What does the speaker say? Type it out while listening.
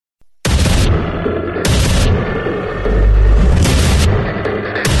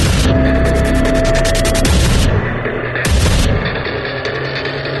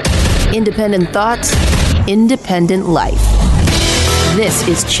independent thoughts, independent life. This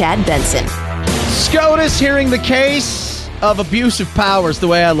is Chad Benson. SCOTUS hearing the case of abuse of power is the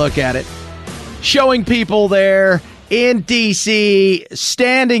way I look at it. Showing people there in D.C.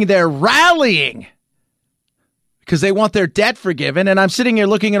 standing there rallying because they want their debt forgiven. And I'm sitting here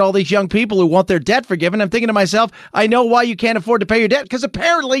looking at all these young people who want their debt forgiven. I'm thinking to myself, I know why you can't afford to pay your debt, because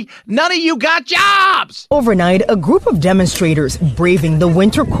apparently none of you got jobs. Overnight, a group of demonstrators braving the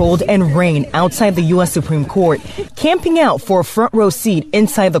winter cold and rain outside the U.S. Supreme Court, camping out for a front row seat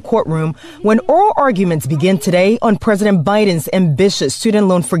inside the courtroom when oral arguments begin today on President Biden's ambitious student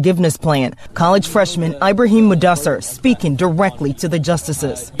loan forgiveness plan. College freshman Ibrahim Mudassar speaking directly to the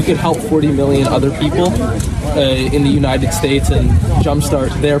justices. We could help 40 million other people in the United States and jumpstart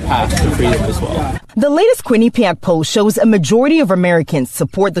their path to freedom as well. The latest Quinnipiac poll shows a majority of Americans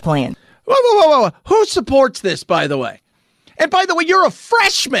support the plan. Whoa. Who supports this, by the way? And by the way, you're a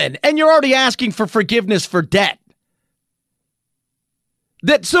freshman and you're already asking for forgiveness for debt.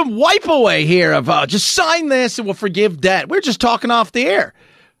 That's some wipe away here of just sign this and we'll forgive debt. We're just talking off the air.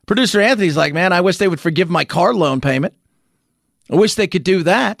 Producer Anthony's like, man, I wish they would forgive my car loan payment. I wish they could do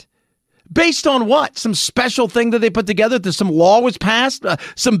that. Based on what? Some special thing that they put together? That some law was passed?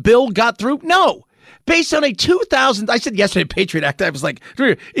 Some bill got through? No. Based on a 2000, I said yesterday, Patriot Act. I was like,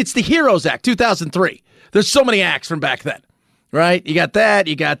 it's the HEROES Act, 2003. There's so many acts from back then, right? You got that.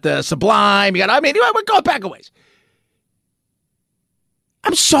 You got the Sublime. We're going back a ways.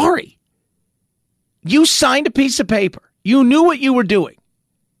 I'm sorry. You signed a piece of paper. You knew what you were doing.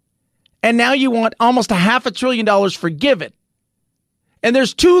 And now you want almost $500 billion forgiven. And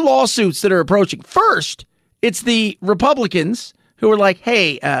there's two lawsuits that are approaching. First, it's the Republicans who are like,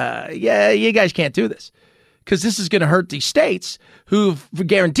 hey, you guys can't do this because this is going to hurt these states who've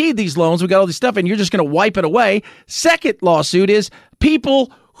guaranteed these loans. We got all this stuff and you're just going to wipe it away. Second lawsuit is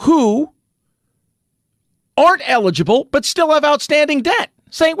people who aren't eligible but still have outstanding debt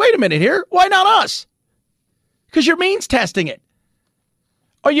saying, wait a minute here, why not us? Because you're means testing it.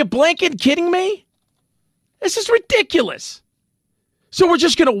 Are you blanket kidding me? This is ridiculous. So we're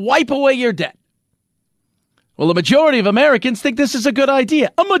just going to wipe away your debt. Well, a majority of Americans think this is a good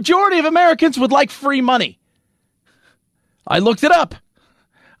idea. A majority of Americans would like free money. I looked it up.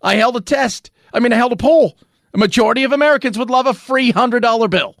 I held a poll. A majority of Americans would love a free $100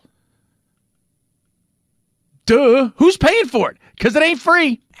 bill. Duh. Who's paying for it? Because it ain't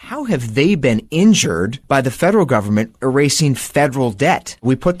free. How have they been injured by the federal government erasing federal debt?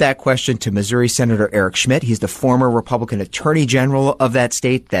 We put that question to Missouri Senator Eric Schmitt. He's the former Republican Attorney General of that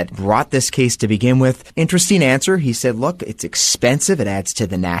state that brought this case to begin with. Interesting answer. He said, look, it's expensive. It adds to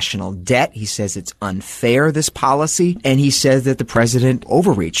the national debt. He says it's unfair, this policy. And he says that the president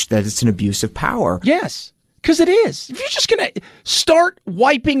overreached, that it's an abuse of power. Yes. Because it is. If you're just going to start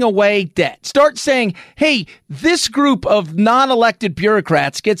wiping away debt, start saying, hey, this group of non-elected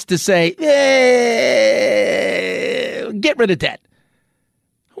bureaucrats gets to say, get rid of debt.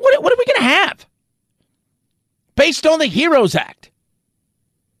 What are we going to have? Based on the HEROES Act.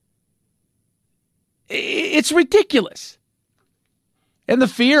 It's ridiculous. And the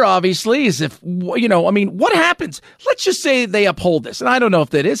fear, obviously, is if, what happens? Let's just say they uphold this. And I don't know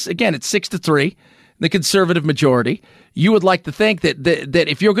if that is. Again, it's 6-3. The conservative majority. You would like to think that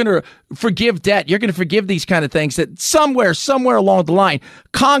if you're going to forgive debt, you're going to forgive these kind of things, that somewhere along the line,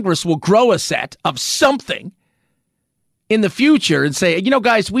 Congress will grow a set of something in the future and say,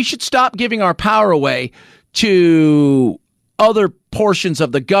 guys, we should stop giving our power away to other portions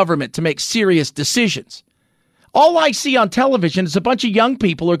of the government to make serious decisions. All I see on television is a bunch of young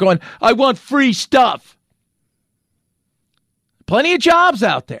people who are going, I want free stuff. Plenty of jobs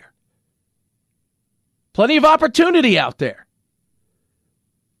out there. Plenty of opportunity out there.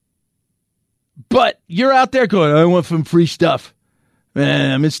 But you're out there going, I want some free stuff.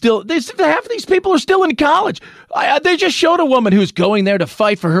 Man, half of these people are still in college. They just showed a woman who's going there to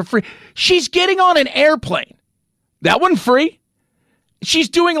fight for her free. She's getting on an airplane. That wasn't free. She's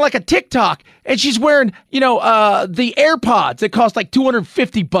doing like a TikTok, and she's wearing, the AirPods that cost like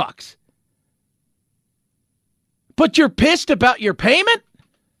 $250. But you're pissed about your payment?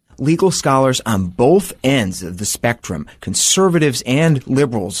 Legal scholars on both ends of the spectrum, conservatives and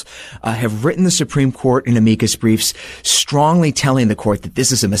liberals, have written the Supreme Court in amicus briefs strongly telling the court that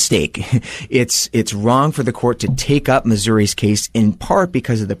this is a mistake. It's wrong for the court to take up Missouri's case in part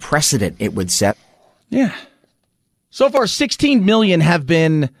because of the precedent it would set. Yeah. So far, 16 million have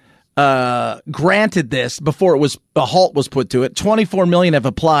been granted this before a halt was put to it. 24 million have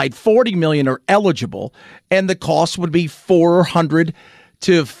applied. 40 million are eligible, and the cost would be $400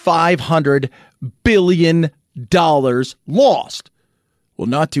 to $500 billion lost. Well,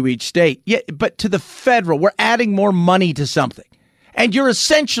 not to each state. Yeah, but to the federal. We're adding more money to something. And you're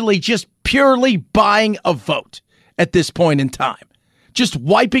essentially just purely buying a vote at this point in time. Just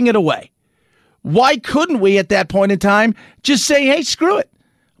wiping it away. Why couldn't we at that point in time just say, hey, screw it.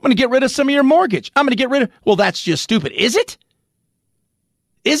 I'm going to get rid of some of your mortgage. I'm going to get rid of... Well, that's just stupid. Is it?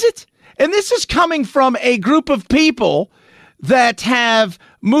 Is it? And this is coming from a group of people that have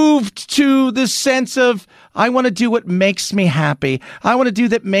moved to this sense of, I want to do what makes me happy. I want to do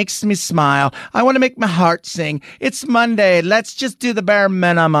that makes me smile. I want to make my heart sing. It's Monday. Let's just do the bare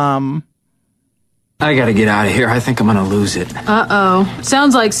minimum. I gotta get out of here. I think I'm gonna lose it. Uh-oh.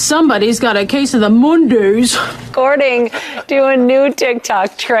 Sounds like somebody's got a case of the Mondays. According to a new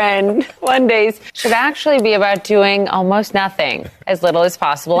TikTok trend, Mondays should actually be about doing almost nothing, as little as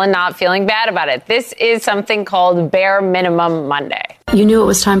possible, and not feeling bad about it. This is something called Bare Minimum Monday. You knew it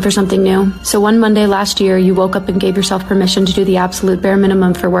was time for something new. So one Monday last year, you woke up and gave yourself permission to do the absolute bare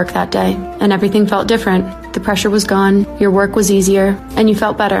minimum for work that day. And everything felt different. The pressure was gone, your work was easier, and you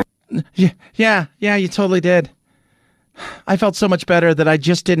felt better. Yeah, you totally did. I felt so much better that I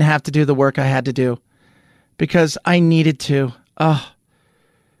just didn't have to do the work I had to do because I needed to.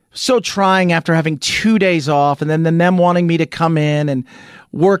 So trying after having 2 days off and then them wanting me to come in and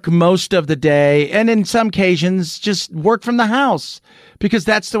work most of the day and in some occasions just work from the house because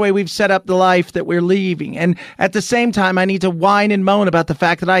that's the way we've set up the life that we're leaving. And at the same time, I need to whine and moan about the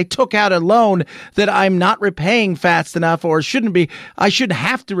fact that I took out a loan that I'm not repaying fast enough or I shouldn't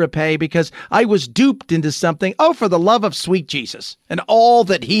have to repay because I was duped into something. Oh, for the love of sweet Jesus. And all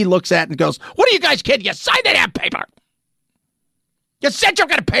that he looks at and goes, what are you guys kidding? You signed that damn paper. You said you're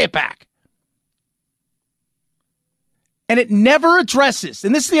going to pay it back. And it never addresses,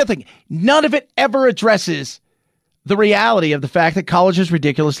 and this is the other thing, none of it ever addresses the reality of the fact that college is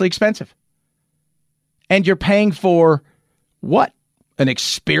ridiculously expensive. And you're paying for what? An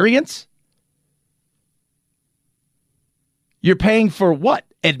experience? You're paying for what?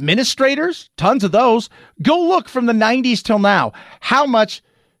 Administrators? Tons of those. Go look from the 90s till now. How much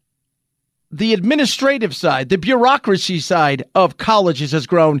the administrative side, the bureaucracy side of colleges has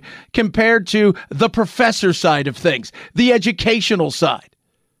grown compared to the professor side of things, the educational side.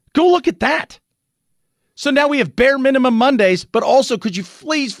 Go look at that. So now we have bare minimum Mondays, but also could you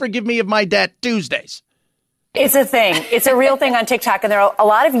please forgive me of my debt Tuesdays? It's a thing. It's a real thing on TikTok. And there are a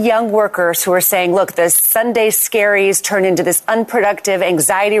lot of young workers who are saying, look, the Sunday scaries turn into this unproductive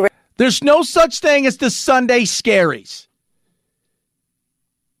anxiety. There's no such thing as the Sunday scaries.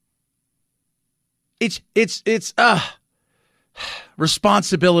 It's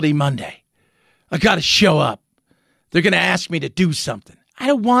responsibility Monday. I got to show up. They're going to ask me to do something. I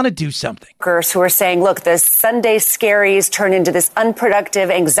don't want to do something. Workers who are saying, look, the Sunday scaries turn into this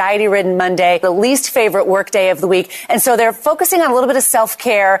unproductive, anxiety-ridden Monday, the least favorite work day of the week. And so they're focusing on a little bit of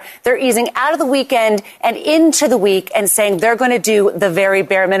self-care. They're easing out of the weekend and into the week and saying they're going to do the very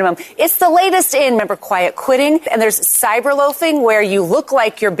bare minimum. It's the latest in, remember, quiet quitting. And there's cyber loafing, where you look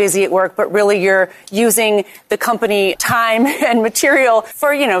like you're busy at work, but really you're using the company time and material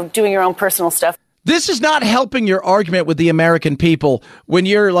for, doing your own personal stuff. This is not helping your argument with the American people when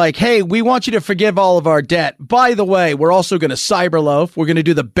you're like, hey, we want you to forgive all of our debt. By the way, we're also going to cyberloaf. We're going to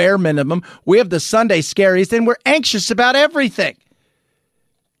do the bare minimum. We have the Sunday scaries, and we're anxious about everything.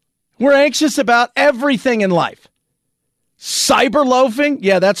 We're anxious about everything in life. Cyberloafing?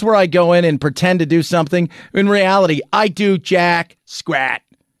 Yeah, that's where I go in and pretend to do something. In reality, I do jack scrat.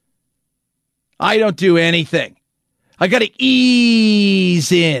 I don't do anything. I got to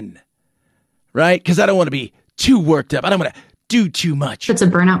ease in. Right? Because I don't want to be too worked up. I don't want to do too much. It's a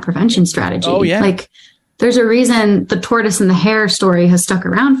burnout prevention strategy. Oh, yeah. Like, there's a reason the tortoise and the hare story has stuck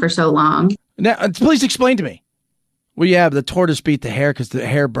around for so long. Now, please explain to me. Well, yeah, the tortoise beat the hare because the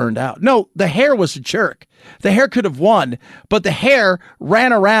hare burned out. No, the hare was a jerk. The hare could have won, but the hare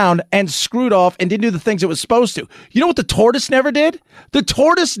ran around and screwed off and didn't do the things it was supposed to. You know what the tortoise never did? The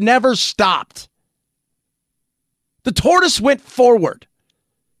tortoise never stopped. The tortoise went forward.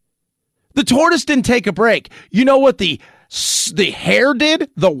 The tortoise didn't take a break. You know what the hare did?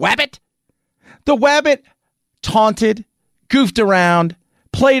 The wabbit? The wabbit taunted, goofed around,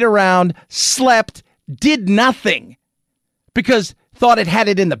 played around, slept, did nothing because thought it had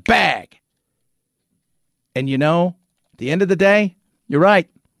it in the bag. And at the end of the day, you're right.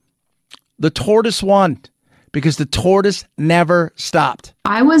 The tortoise won because the tortoise never stopped.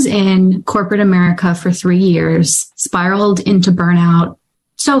 I was in corporate America for 3 years, spiraled into burnout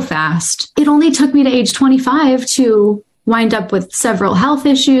so fast. It only took me to age 25 to wind up with several health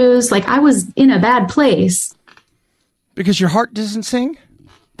issues. Like, I was in a bad place. Because your heart doesn't sing?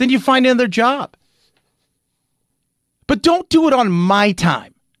 Then you find another job. But don't do it on my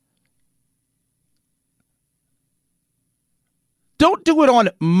time. Don't do it on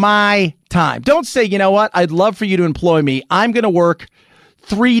my time. Don't say, you know what, I'd love for you to employ me. I'm going to work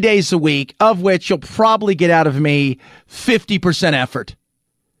 3 days a week, of which you'll probably get out of me 50% effort.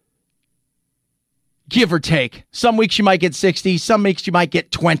 Give or take. Some weeks you might get 60. Some weeks you might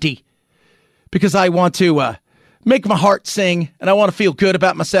get 20. Because I want to make my heart sing and I want to feel good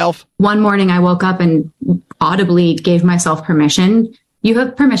about myself. One morning I woke up and audibly gave myself permission. You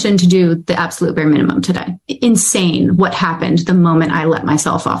have permission to do the absolute bare minimum today. Insane what happened the moment I let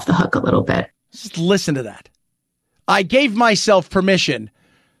myself off the hook a little bit. Just listen to that. I gave myself permission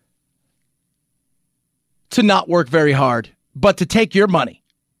to not work very hard, but to take your money.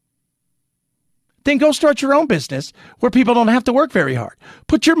 Then go start your own business where people don't have to work very hard.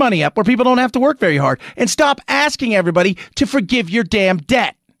 Put your money up where people don't have to work very hard. And stop asking everybody to forgive your damn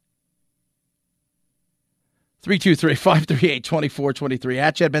debt. 323-538-2423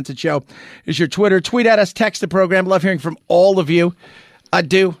 at Chad Benson Show is your Twitter. Tweet at us, text the program. Love hearing from all of you. I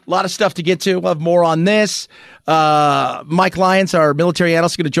do. A lot of stuff to get to. We'll have more on this. Mike Lyons, our military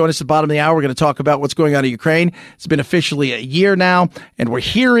analyst, is going to join us at the bottom of the hour. We're going to talk about what's going on in Ukraine. It's been officially a year now, and we're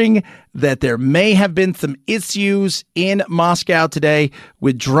hearing that there may have been some issues in Moscow today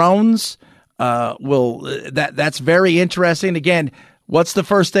with drones. That's very interesting. Again, what's the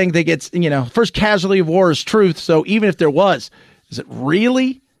first thing that gets, first casualty of war is truth. So even if there was, is it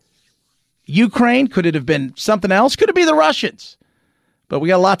really Ukraine? Could it have been something else? Could it be the Russians? But we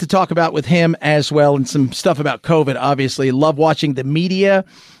got a lot to talk about with him as well, and some stuff about COVID, obviously. Love watching the media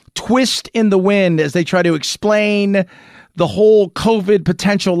twist in the wind as they try to explain the whole COVID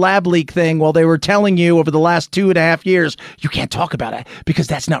potential lab leak thing while they were telling you over the last 2.5 years, you can't talk about it because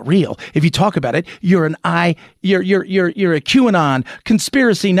that's not real. If you talk about it, you're a QAnon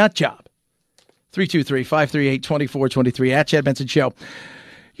conspiracy nut job. 323-538-2423 at Chad Benson Show.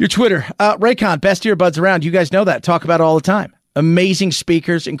 Your Twitter, Raycon, best earbuds around. You guys know that. Talk about it all the time. Amazing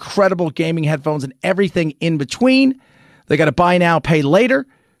speakers, incredible gaming headphones, and everything in between. They got a buy now, pay later,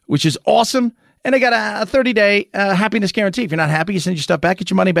 which is awesome. And they got a 30-day happiness guarantee. If you're not happy, you send your stuff back, get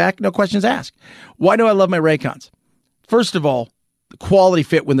your money back, no questions asked. Why do I love my Raycons? First of all, the quality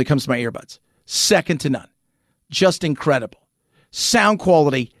fit when it comes to my earbuds. Second to none. Just incredible. Sound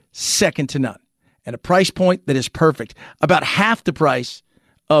quality, second to none. And a price point that is perfect. About half the price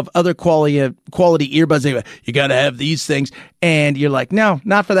of other quality earbuds. Anyway, you got to have these things. And you're like, no,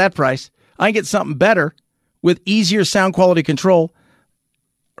 not for that price. I can get something better with easier sound quality control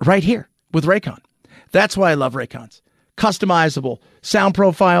right here with Raycon. That's why I love Raycons. Customizable sound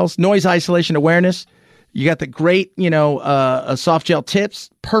profiles, noise isolation awareness. You got the great, soft gel tips,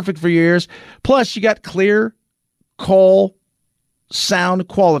 perfect for your ears. Plus, you got clear call sound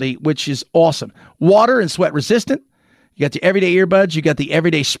quality, which is awesome. Water and sweat resistant. You got the everyday earbuds. You got the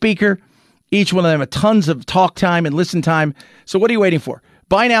everyday speaker. Each one of them have tons of talk time and listen time. So what are you waiting for?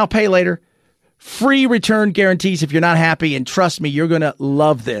 Buy now, pay later. Free return guarantees if you're not happy. And trust me, you're going to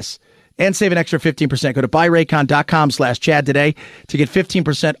love this. And save an extra 15%. Go to buyraycon.com/Chad today to get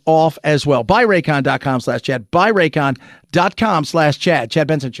 15% off as well. Buyraycon.com/Chad. Buyraycon.com/Chad. Chad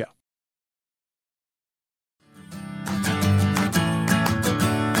Benson Show.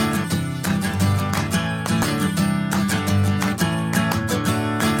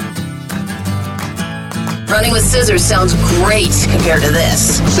 Running with scissors sounds great compared to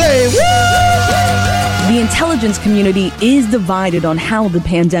this. Say what? The intelligence community is divided on how the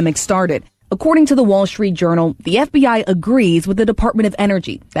pandemic started. According to the Wall Street Journal, the FBI agrees with the Department of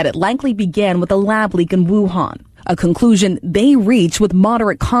Energy that it likely began with a lab leak in Wuhan, a conclusion they reach with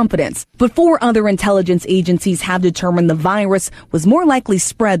moderate confidence. But 4 other intelligence agencies have determined the virus was more likely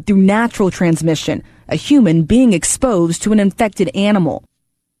spread through natural transmission, a human being exposed to an infected animal.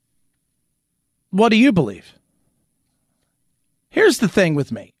 What do you believe? Here's the thing with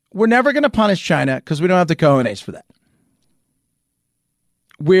me. We're never going to punish China because we don't have the cojones for that.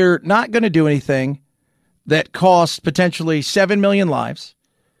 We're not going to do anything that costs potentially 7 million lives,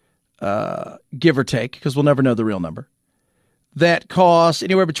 give or take, because we'll never know the real number. That costs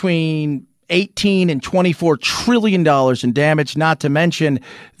anywhere between 18 and $24 trillion in damage, not to mention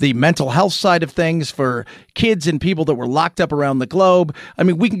the mental health side of things for kids and people that were locked up around the globe. I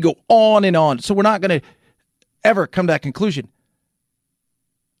mean, we can go on and on. So we're not going to ever come to that conclusion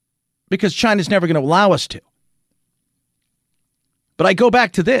because China's never going to allow us to. But I go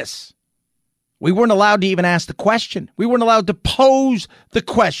back to this. We weren't allowed to even ask the question. We weren't allowed to pose the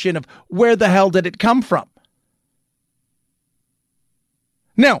question of where the hell did it come from?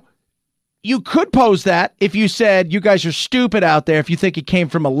 Now, you could pose that if you said you guys are stupid out there if you think it came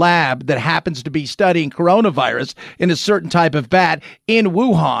from a lab that happens to be studying coronavirus in a certain type of bat in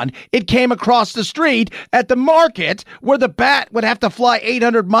Wuhan. It came across the street at the market where the bat would have to fly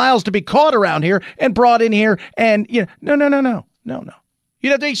 800 miles to be caught around here and brought in here. And, no. You'd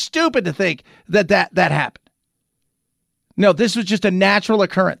have to be stupid to think that happened. No, this was just a natural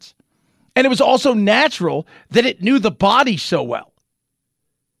occurrence. And it was also natural that it knew the body so well.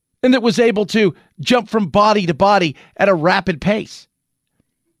 And that was able to jump from body to body at a rapid pace.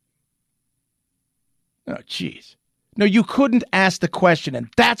 Oh, jeez. No, you couldn't ask the question, and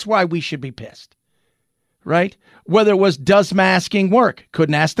that's why we should be pissed. Right? Whether it was, does masking work?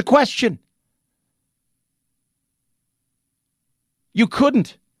 Couldn't ask the question. You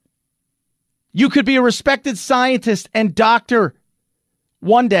couldn't. You could be a respected scientist and doctor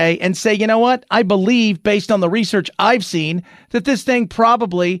one day and say, you know what? I believe, based on the research I've seen, that this thing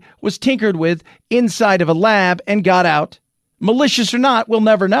probably was tinkered with inside of a lab and got out. Malicious or not, we'll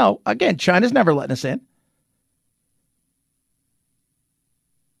never know. Again, China's never letting us in.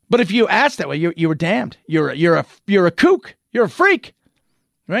 But if you asked that way, you were damned. You're a kook. You're a freak,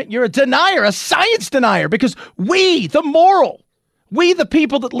 right? You're a denier, a science denier, because we, the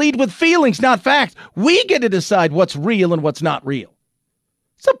people that lead with feelings, not facts, we get to decide what's real and what's not real.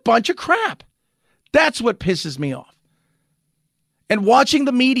 It's a bunch of crap. That's what pisses me off. And watching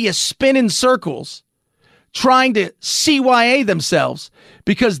the media spin in circles, trying to CYA themselves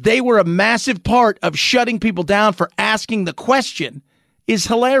because they were a massive part of shutting people down for asking the question is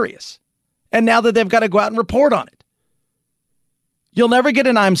hilarious. And now that they've got to go out and report on it. You'll never get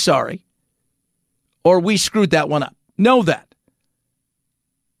an I'm sorry or we screwed that one up. Know that.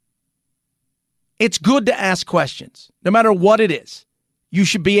 It's good to ask questions, no matter what it is. You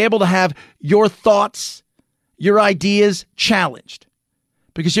should be able to have your thoughts, your ideas challenged.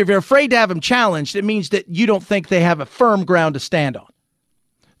 Because if you're afraid to have them challenged, it means that you don't think they have a firm ground to stand on.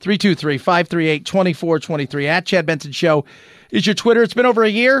 323-538-2423 at Chad Benson Show is your Twitter. It's been over a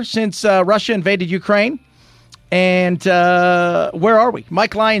year since Russia invaded Ukraine. And where are we?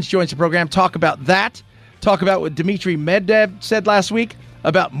 Mike Lyons joins the program. Talk about that. Talk about what Dmitry Medvedev said last week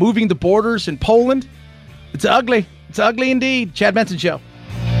about moving the borders in Poland. It's ugly. It's ugly indeed. Chad Benson Show.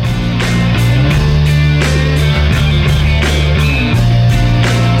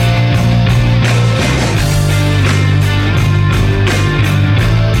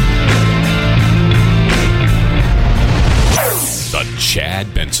 The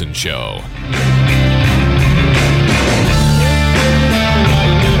Chad Benson Show.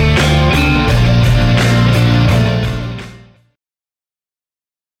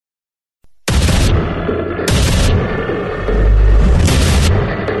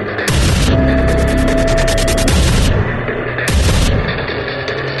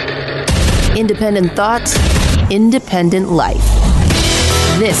 Independent thoughts, independent life.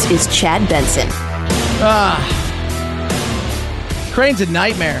 This is Chad Benson. Ukraine's a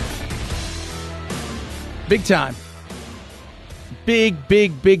nightmare. Big time.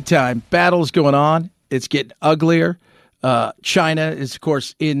 Big time. Battles going on. It's getting uglier. China is, of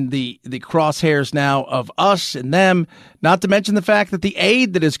course, in the crosshairs now of us and them, not to mention the fact that the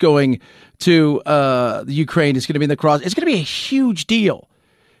aid that is going to the Ukraine is going to be in the cross. It's going to be a huge deal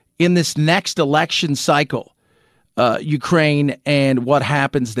in this next election cycle, Ukraine and what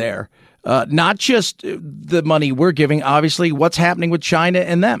happens there. Not just the money we're giving, obviously, what's happening with China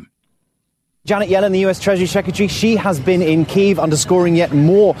and them. Janet Yellen, the U.S. Treasury Secretary, she has been in Kyiv underscoring yet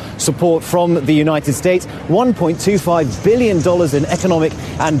more support from the United States. $1.25 billion in economic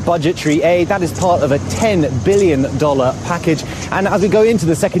and budgetary aid. That is part of a $10 billion package. And as we go into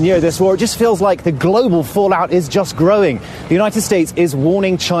the second year of this war, it just feels like the global fallout is just growing. The United States is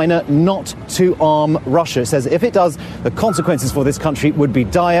warning China not to arm Russia. It says if it does, the consequences for this country would be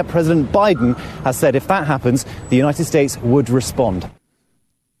dire. President Biden has said if that happens, the United States would respond.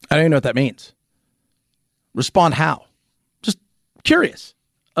 I don't even know what that means. Respond how? Just curious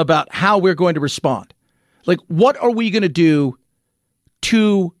about how we're going to respond. Like, what are we going to do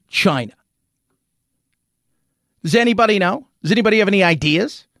to China? Does anybody know? Does anybody have any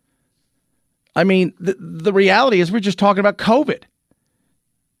ideas? I mean, the reality is we're just talking about COVID.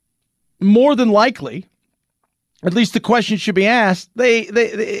 More than likely, at least the question should be asked,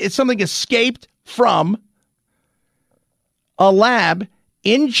 it's something escaped from a lab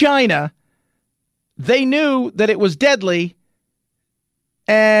in China. They knew that it was deadly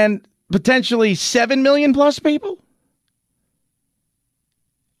and potentially 7 million plus people.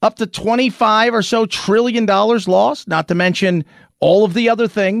 Up to 25 or so trillion dollars lost, not to mention all of the other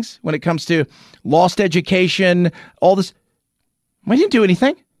things when it comes to lost education, all this. We didn't do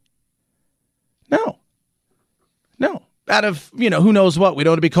anything. No. Out of, who knows what. We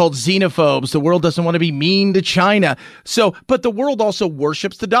don't want to be called xenophobes. The world doesn't want to be mean to China. But the world also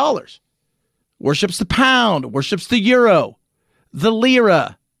worships the dollars, worships the pound, worships the euro, the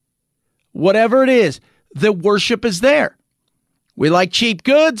lira, whatever it is. The worship is there. We like cheap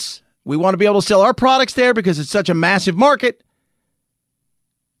goods. We want to be able to sell our products there because it's such a massive market.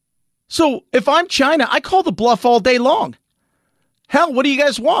 So if I'm China, I call the bluff all day long. Hell, what do you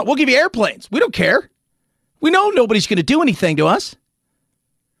guys want? We'll give you airplanes. We don't care. We know nobody's going to do anything to us.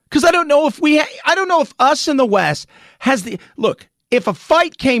 Because I don't know if us in the West has the... Look, if a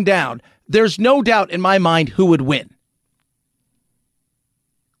fight came down, there's no doubt in my mind who would win.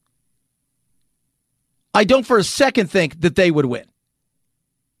 I don't for a second think that they would win.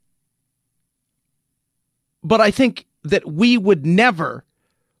 But I think that we would never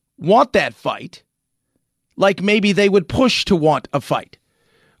want that fight like maybe they would push to want a fight.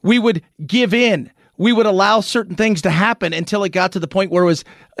 We would give in. We would allow certain things to happen until it got to the point where it was,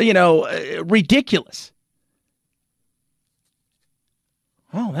 ridiculous.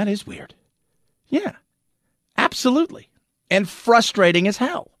 Oh, that is weird. Yeah, absolutely. And frustrating as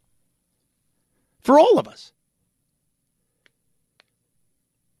hell. For all of us.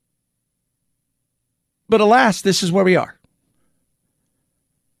 But alas, this is where we are.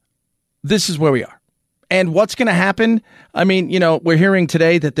 This is where we are. And what's going to happen? I mean, we're hearing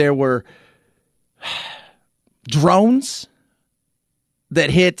today that there were drones that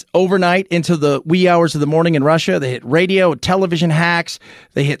hit overnight into the wee hours of the morning in Russia. They hit radio, television hacks.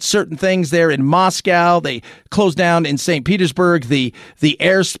 They hit certain things there in Moscow. They closed down in St. Petersburg, the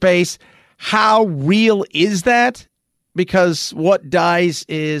airspace. How real is that? Because what dies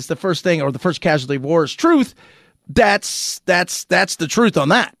is the first thing, or the first casualty of war is truth. That's the truth on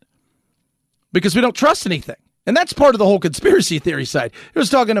that. Because we don't trust anything. And that's part of the whole conspiracy theory side. I was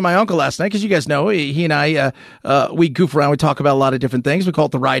talking to my uncle last night, because you guys know, he and I, we goof around. We talk about a lot of different things. We call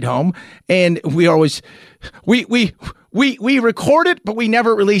it the ride home. And we always, we record it, but we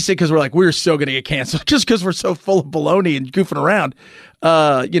never release it because we're so going to get canceled just because we're so full of baloney and goofing around,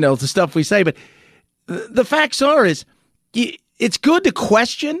 the stuff we say. But the facts are it's good to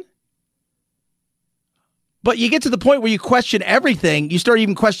question, but you get to the point where you question everything. You start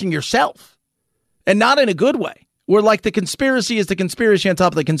even questioning yourself. And not in a good way. Where the conspiracy is the conspiracy on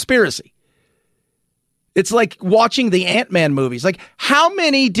top of the conspiracy. It's like watching the Ant-Man movies. How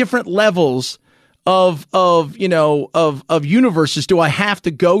many different levels of universes do I have to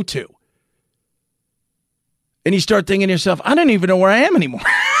go to? And you start thinking to yourself, I don't even know where I am anymore.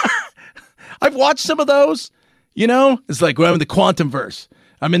 I've watched some of those. It's like, well, I'm in the quantum verse.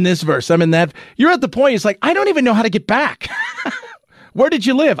 I'm in this verse. I'm in that. You're at the point, it's like, I don't even know how to get back. Where did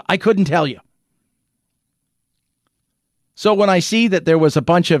you live? I couldn't tell you. So when I see that there was a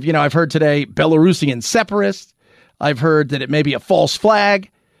bunch of, I've heard today, Belarusian separatists, I've heard that it may be a false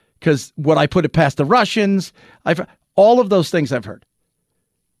flag, because what I put it past the Russians, all of those things I've heard.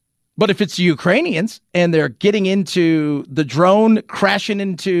 But if it's the Ukrainians and they're getting into the drone, crashing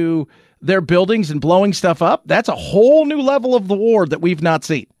into their buildings and blowing stuff up, that's a whole new level of the war that we've not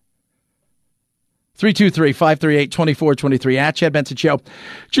seen. 323-538-2423 at Chad Benson Show.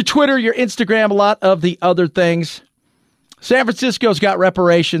 It's your Twitter, your Instagram, a lot of the other things. San Francisco's got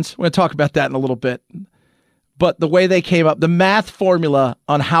reparations. We're going to talk about that in a little bit. But the way they came up, the math formula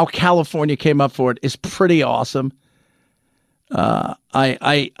on how California came up for it is pretty awesome.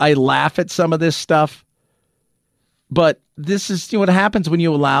 I laugh at some of this stuff. But this is what happens when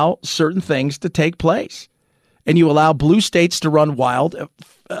you allow certain things to take place. And you allow blue states to run wild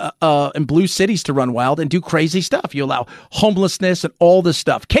and blue cities to run wild and do crazy stuff. You allow homelessness and all this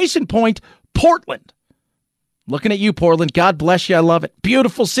stuff. Case in point, Portland. Looking at you, Portland. God bless you. I love it.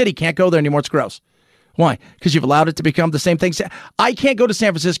 Beautiful city. Can't go there anymore. It's gross. Why? Because you've allowed it to become the same thing. I can't go to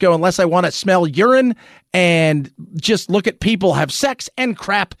San Francisco unless I want to smell urine and just look at people have sex and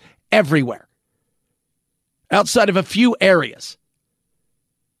crap everywhere. Outside of a few areas.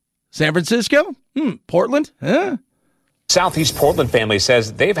 San Francisco? Portland? Huh? Southeast Portland family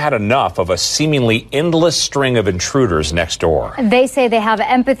says they've had enough of a seemingly endless string of intruders next door. They say they have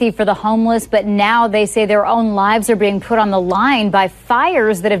empathy for the homeless, but now they say their own lives are being put on the line by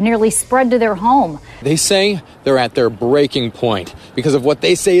fires that have nearly spread to their home. They say they're at their breaking point because of what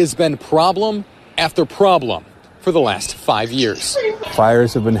they say has been problem after problem for the last 5 years.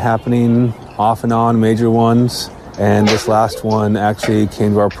 Fires have been happening off and on, major ones, and this last one actually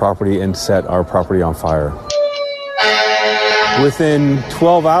came to our property and set our property on fire. Within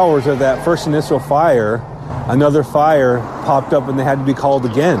 12 hours of that first initial fire, another fire popped up and they had to be called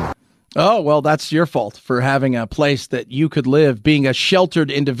again. Oh, well, that's your fault for having a place that you could live, being a sheltered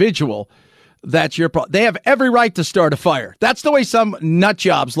individual. that's your problem. They have every right to start a fire. That's the way some nut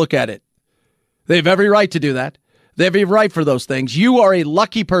jobs look at it. They have every right to do that. They have every right for those things. You are a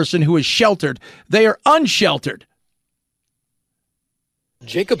lucky person who is sheltered. They are unsheltered.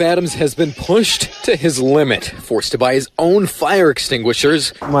 Jacob Adams has been pushed to his limit, forced to buy his own fire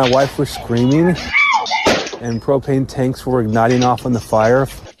extinguishers. My wife was screaming, and propane tanks were igniting off on the fire.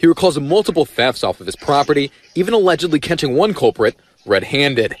 He recalls multiple thefts off of his property, even allegedly catching one culprit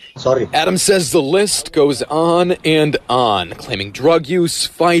red-handed. Sorry. Adams says the list goes on and on, claiming drug use,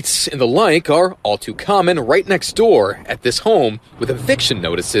 fights, and the like are all too common right next door at this home with eviction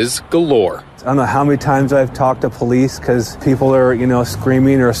notices galore. I don't know how many times I've talked to police because people are,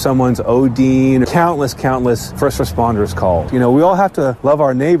 screaming or someone's ODing. Countless first responders called. We all have to love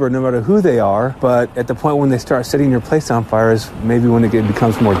our neighbor no matter who they are, but at the point when they start setting your place on fire is maybe when it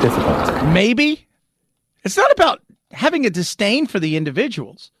becomes more difficult. Maybe? It's not about having a disdain for the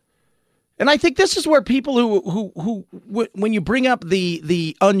individuals. And I think this is where people who when you bring up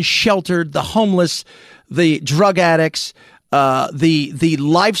the unsheltered, the homeless, the drug addicts, the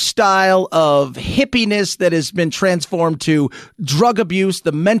lifestyle of hippiness that has been transformed to drug abuse,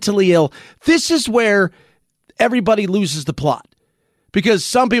 the mentally ill, this is where everybody loses the plot. Because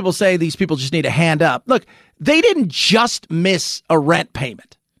some people say these people just need a hand up. Look, they didn't just miss a rent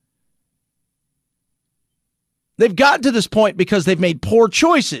payment. They've gotten to this point because they've made poor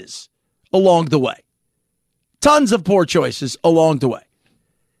choices along the way. Tons of poor choices along the way.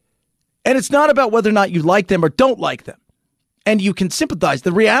 And it's not about whether or not you like them or don't like them. And you can sympathize.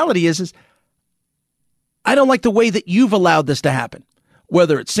 The reality is I don't like the way that you've allowed this to happen.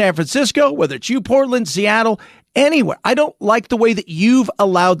 Whether it's San Francisco, whether it's you, Portland, Seattle, anywhere. I don't like the way that you've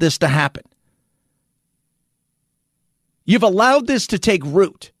allowed this to happen. You've allowed this to take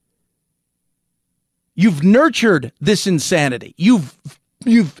root. You've nurtured this insanity. You've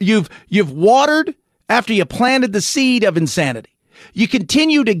watered after you planted the seed of insanity. You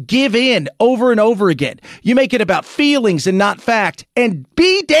continue to give in over and over again. You make it about feelings and not fact. And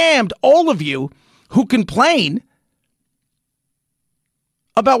be damned, all of you who complain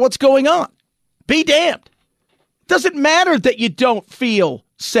about what's going on. Be damned. Doesn't matter that you don't feel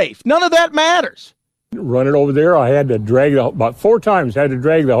safe. None of that matters. Run it over there. I had to drag about 4 times. Had to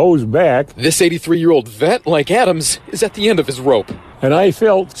drag the hose back. This 83-year-old vet, like Adams, is at the end of his rope. And I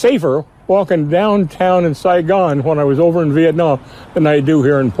felt safer walking downtown in Saigon when I was over in Vietnam than I do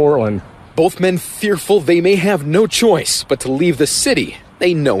here in Portland. Both men fearful they may have no choice but to leave the city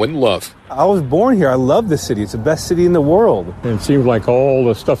they know and love. I was born here. I love the city. It's the best city in the world. And it seems like all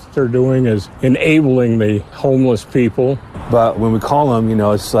the stuff that they're doing is enabling the homeless people. But when we call them,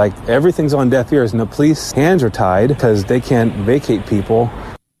 it's like everything's on deaf ears and the police hands are tied because they can't vacate people.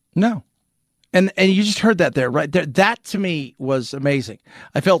 No. And you just heard that there, right there. That to me was amazing.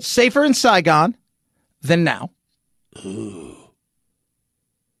 I felt safer in Saigon than now. Ooh.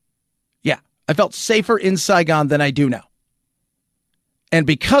 Yeah, I felt safer in Saigon than I do now. And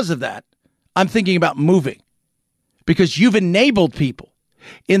because of that, I'm thinking about moving. Because you've enabled people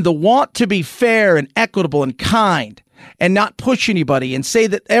in the want to be fair and equitable and kind and not push anybody and say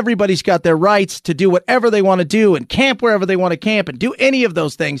that everybody's got their rights to do whatever they want to do and camp wherever they want to camp and do any of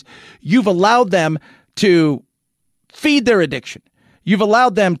those things. You've allowed them to feed their addiction. You've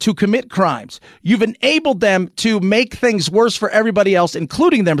allowed them to commit crimes. You've enabled them to make things worse for everybody else,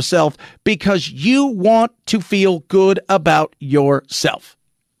 including themselves, because you want to feel good about yourself.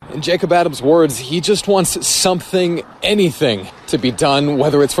 In Jacob Adams' words, he just wants something, anything, to be done,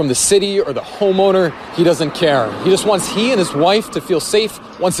 whether it's from the city or the homeowner. He doesn't care. He just wants he and his wife to feel safe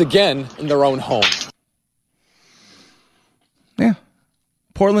once again in their own home. Yeah.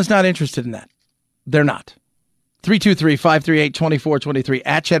 Portland's not interested in that. They're not. 323-538-2423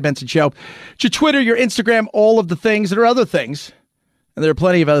 at Chad Benson Show. It's your Twitter, your Instagram, all of the things. There are other things. And there are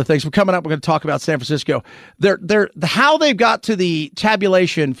plenty of other things. We're coming up. We're going to talk about San Francisco. How they've got to the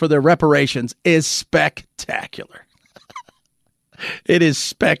tabulation for their reparations is spectacular. It is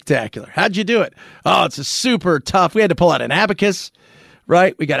spectacular. How'd you do it? Oh, it's a super tough. We had to pull out an abacus,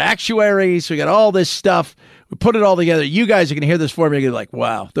 right? We got actuaries. We got all this stuff. We put it all together. You guys are going to hear this for me. You're like,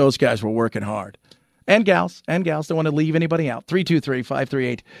 wow, those guys were working hard. And gals, don't want to leave anybody out.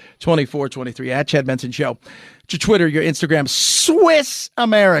 323-538-2423 at Chad Benson Show. It's your Twitter, your Instagram, Swiss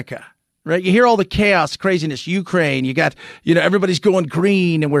America, right? You hear all the chaos, craziness, Ukraine. You got, everybody's going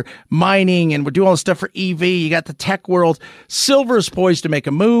green and we're mining and we're doing all this stuff for EV. You got the tech world. Silver is poised to make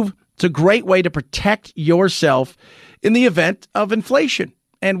a move. It's a great way to protect yourself in the event of inflation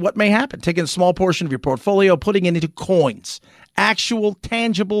and what may happen. Taking a small portion of your portfolio, putting it into coins, actual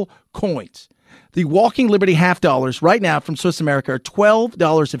tangible coins. The Walking Liberty half dollars right now from Swiss America are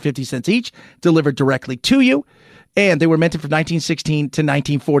 $12.50 each, delivered directly to you. And they were minted from 1916 to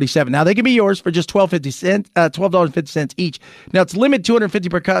 1947. Now, they can be yours for just $12.50 each. Now, it's limited 250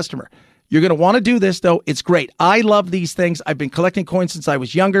 per customer. You're going to want to do this, though. It's great. I love these things. I've been collecting coins since I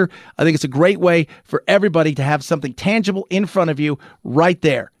was younger. I think it's a great way for everybody to have something tangible in front of you right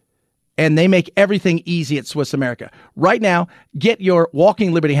there. And they make everything easy at Swiss America. Right now, get your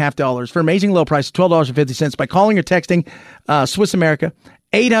Walking Liberty half dollars for an amazing low price of $12.50 by calling or texting Swiss America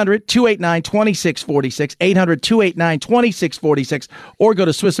 800-289-2646, 800-289-2646, or go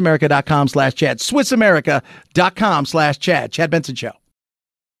to SwissAmerica.com/Chad, SwissAmerica.com/Chad. Chad Benson Show.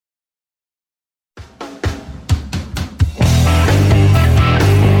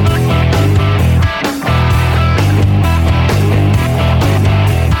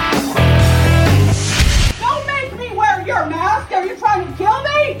 Don't make me wear your mask. Are you trying to kill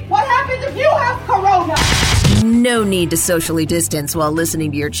me? What happens if you have corona? No need to socially distance while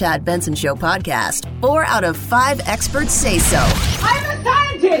listening to your Chad Benson Show podcast. 4 out of 5 experts say so. I'm a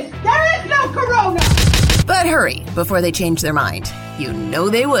scientist. There is no corona. But hurry before they change their mind. You know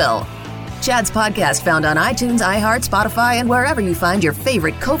they will. Chad's podcast found on iTunes, iHeart, Spotify, and wherever you find your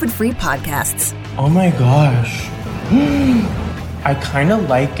favorite COVID-free podcasts. Oh my gosh. I kind of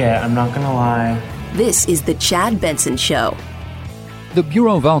like it. I'm not going to lie. This is the Chad Benson Show. The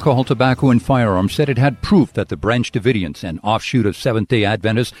Bureau of Alcohol, Tobacco, and Firearms said it had proof that the Branch Davidians, an offshoot of Seventh-day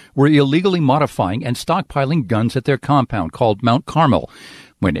Adventists, were illegally modifying and stockpiling guns at their compound called Mount Carmel.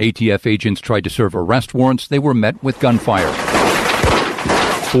 When ATF agents tried to serve arrest warrants, they were met with gunfire.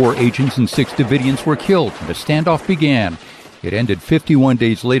 4 agents and 6 Davidians were killed, and a standoff began. It ended 51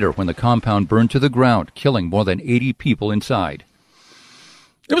 days later when the compound burned to the ground, killing more than 80 people inside.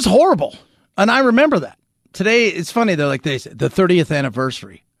 It was horrible, and I remember that. Today, it's funny, though, like they said, the 30th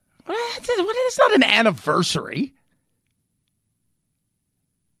anniversary. It's not an anniversary.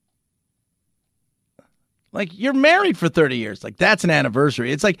 Like, you're married for 30 years. Like, that's an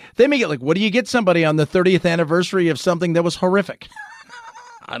anniversary. It's like, they make it like, what do you get somebody on the 30th anniversary of something that was horrific?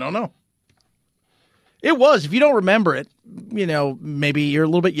 I don't know. It was. If you don't remember it, you know, maybe you're a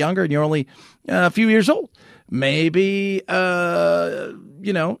little bit younger and you're only a few years old. Maybe,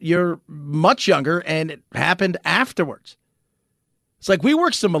 you know, you're much younger and it happened afterwards. It's like we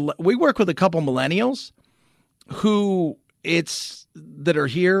work with a couple millennials who that are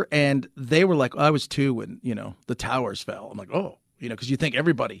here, and they were like, I was 2 when, you know, the towers fell. I'm like, oh, you know, because you think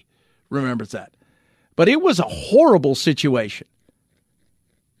everybody remembers that. But it was a horrible situation.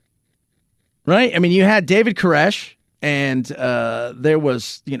 Right? I mean, you had David Koresh, and there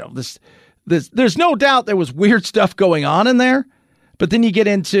was, you know, there's no doubt there was weird stuff going on in there. But then you get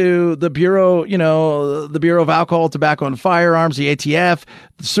into the Bureau, you know, the Bureau of Alcohol, Tobacco, and Firearms, the ATF,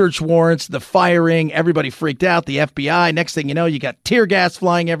 the search warrants, the firing, everybody freaked out, the FBI. Next thing you know, you got tear gas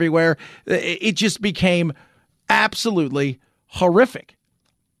flying everywhere. It just became absolutely horrific.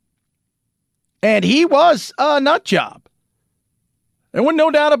 And he was a nut job. There was no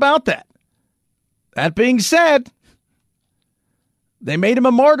doubt about that. That being said, they made him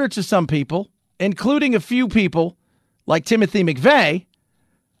a martyr to some people, including a few people like Timothy McVeigh,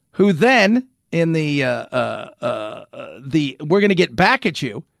 who then in the we're going to get back at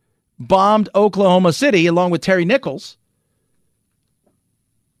you, bombed Oklahoma City along with Terry Nichols.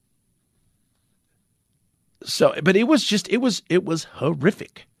 So, but it was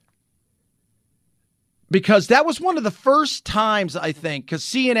horrific. Because that was one of the first times, I think, because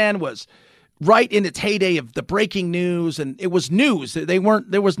CNN was right in its heyday of the breaking news, and it was news.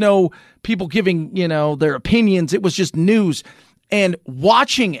 There was no people giving, you know, their opinions. It was just news. And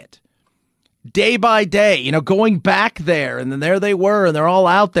watching it day by day, you know, going back there, and then there they were, and they're all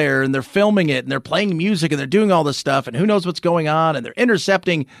out there, and they're filming it, and they're playing music, and they're doing all this stuff, and who knows what's going on, and they're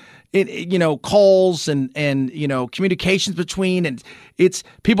intercepting you know, calls and, you know, communications between, and it's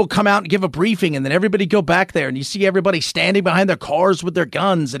people come out and give a briefing, and then everybody go back there, and you see everybody standing behind their cars with their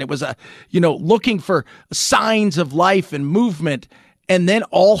guns. And it was looking for signs of life and movement. And then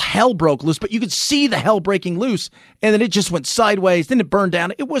all hell broke loose, but you could see the hell breaking loose. And then it just went sideways. Then it burned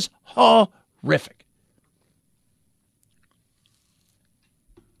down. It was horrific.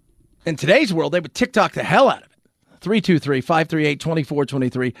 In today's world, they would TikTok the hell out of it.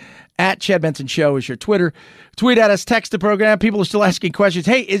 323-538-2423. At Chad Benson Show is your Twitter. Tweet at us, text the program. People are still asking questions.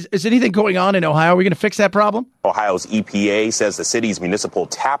 Hey, is anything going on in Ohio? Are we going to fix that problem? Ohio's EPA says the city's municipal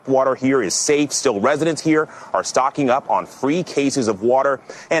tap water here is safe. Still, residents here are stocking up on free cases of water.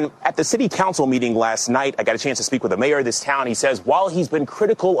 And at the city council meeting last night, I got a chance to speak with the mayor of this town. He says while he's been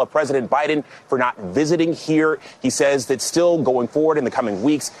critical of President Biden for not visiting here, he says that still going forward in the coming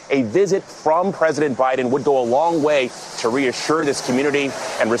weeks, a visit from President Biden would go a long way to reassure this community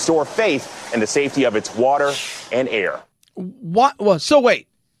and restore faith in the safety of its water and air. What? Well, so wait.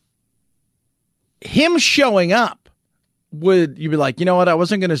 Him showing up, would you be like, you know what? I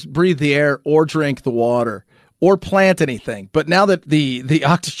wasn't going to breathe the air or drink the water or plant anything. But now that the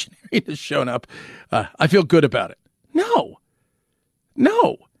octogenarian has shown up, I feel good about it. No.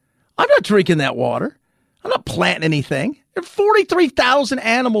 I'm not drinking that water. I'm not planting anything. There are 43,000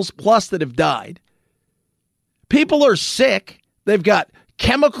 animals plus that have died. People are sick. They've got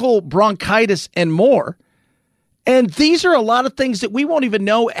chemical bronchitis and more. And these are a lot of things that we won't even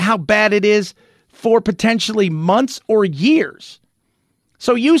know how bad it is for potentially months or years.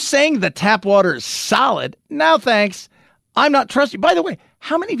 So you saying the tap water is solid, no thanks. I'm not trusting. By the way,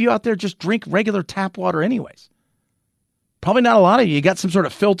 how many of you out there just drink regular tap water anyways? Probably not a lot of you. You got some sort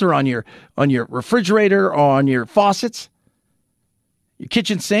of filter on your refrigerator, on your faucets, your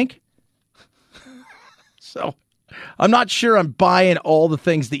kitchen sink. So I'm not sure I'm buying all the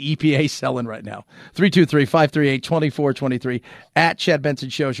things the EPA is selling right now. 323-538-2423. At Chad Benson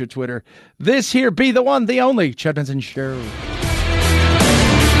Show's your Twitter. This here be the one, the only Chad Benson Show.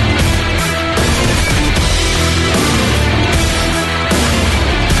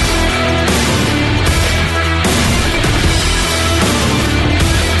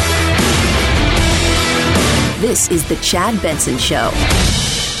 This is the Chad Benson Show.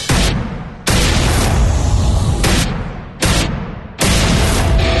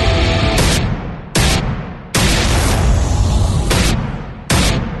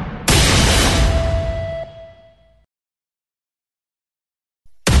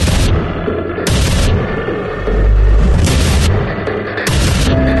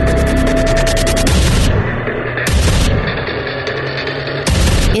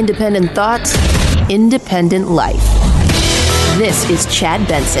 Independent thoughts, independent life. This is Chad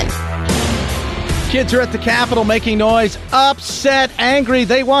Benson. Kids are at the Capitol making noise, upset, angry.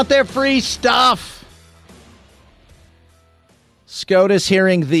 They want their free stuff. SCOTUS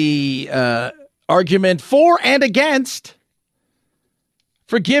hearing the argument for and against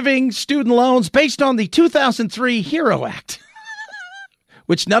forgiving student loans based on the 2003 HERO Act,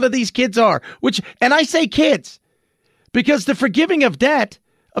 which none of these kids are. And I say kids because the forgiving of debt,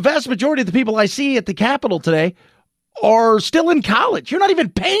 a vast majority of the people I see at the Capitol today are still in college. You're not even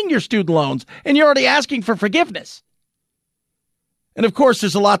paying your student loans, and you're already asking for forgiveness. And, of course,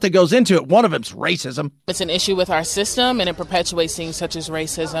 there's a lot that goes into it. One of them's racism. It's an issue with our system, and it perpetuates things such as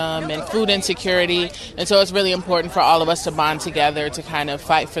racism and food insecurity. And so it's really important for all of us to bond together to kind of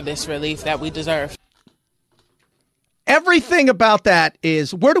fight for this relief that we deserve. Everything about that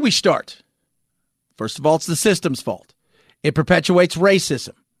is, where do we start? First of all, it's the system's fault. It perpetuates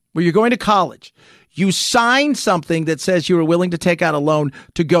racism. Where you're going to college, you sign something that says you are willing to take out a loan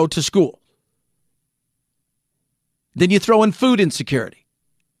to go to school. Then you throw in food insecurity.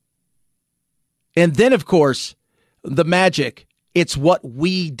 And then, of course, the magic, it's what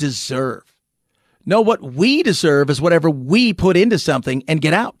we deserve. No, what we deserve is whatever we put into something and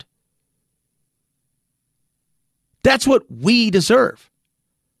get out. That's what we deserve.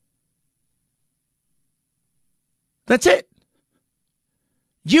 That's it.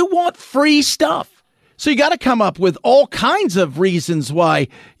 You want free stuff. So you got to come up with all kinds of reasons why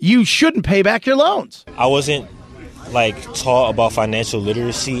you shouldn't pay back your loans. I wasn't taught about financial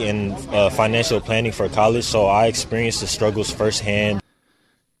literacy and financial planning for college, so I experienced the struggles firsthand.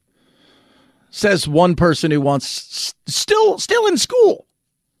 Says one person who wants still in school.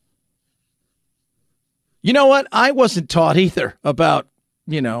 You know what? I wasn't taught either about,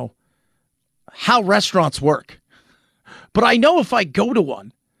 how restaurants work. But I know if I go to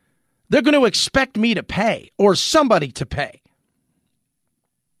one, they're going to expect me to pay or somebody to pay.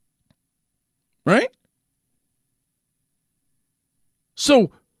 Right?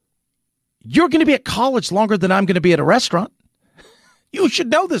 So you're going to be at college longer than I'm going to be at a restaurant. You should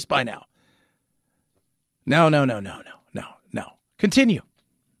know this by now. No. Continue.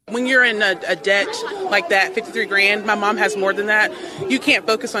 When you're in a debt like that, 53 grand, my mom has more than that. You can't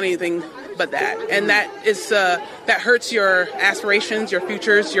focus on anything but that. And that is that hurts your aspirations, your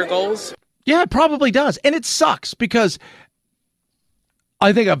futures, your goals. Yeah, it probably does. And it sucks because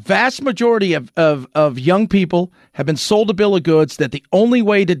I think a vast majority of young people have been sold a bill of goods that the only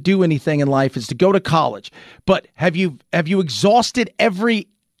way to do anything in life is to go to college. But have you exhausted every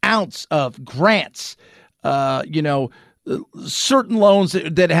ounce of grants, certain loans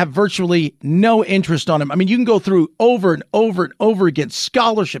that have virtually no interest on them? I mean, you can go through over and over and over again,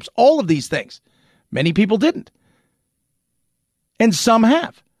 scholarships, all of these things. Many people didn't. And some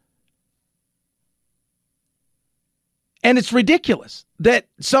have. And it's ridiculous that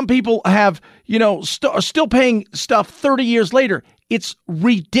some people have, are still paying stuff 30 years later. It's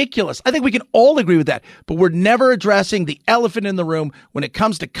ridiculous. I think we can all agree with that, but we're never addressing the elephant in the room when it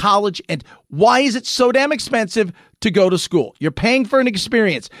comes to college. And why is it so damn expensive to go to school? You're paying for an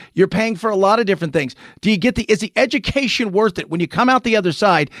experience. You're paying for a lot of different things. Is the education worth it when you come out the other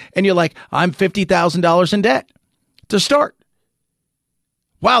side and you're like, I'm $50,000 in debt to start?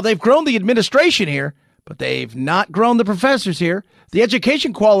 Wow, they've grown the administration here, but they've not grown the professors here. The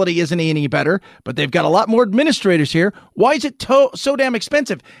education quality isn't any better, but they've got a lot more administrators here. Why is it so damn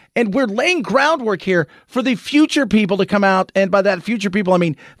expensive? And we're laying groundwork here for the future people to come out. And by that future people, I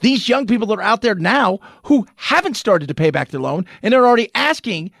mean these young people that are out there now who haven't started to pay back their loan, and they're already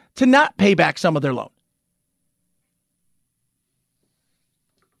asking to not pay back some of their loan.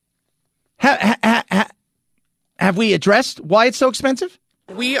 Have we addressed why it's so expensive?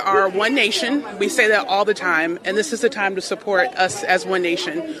 We are one nation. We say that all the time, and this is the time to support us as one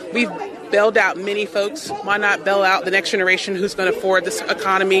nation. We've bailed out many folks. Why not bail out the next generation who's going to forward this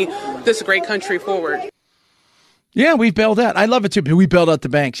economy, this great country forward? Yeah, we've bailed out. I love it too. We bailed out the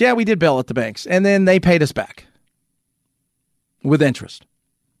banks. Yeah, we did bail out the banks, and then they paid us back with interest.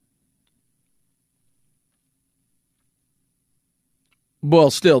 Well,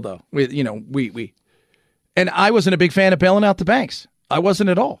 still though, we and I wasn't a big fan of bailing out the banks. I wasn't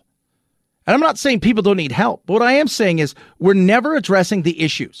at all. And I'm not saying people don't need help. But what I am saying is we're never addressing the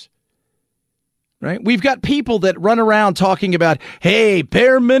issues, right? We've got people that run around talking about, hey,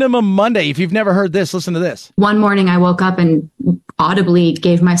 bare minimum Monday. If you've never heard this, listen to this. One morning I woke up and audibly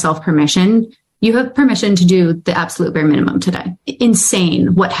gave myself permission. You have permission to do the absolute bare minimum today.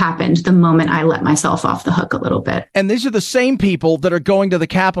 Insane what happened the moment I let myself off the hook a little bit. And these are the same people that are going to the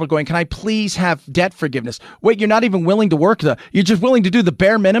Capitol going, can I please have debt forgiveness? Wait, you're not even willing to work. You're just willing to do the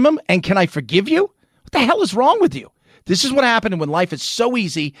bare minimum. And can I forgive you? What the hell is wrong with you? This is what happened when life is so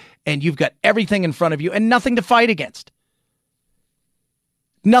easy and you've got everything in front of you and nothing to fight against.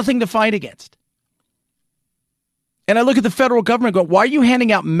 Nothing to fight against. And I look at the federal government going, why are you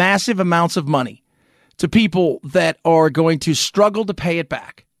handing out massive amounts of money to people that are going to struggle to pay it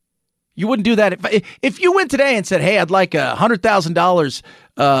back? You wouldn't do that. If you went today and said, hey, I'd like $100,000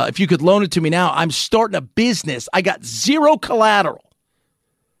 if you could loan it to me now. I'm starting a business. I got zero collateral.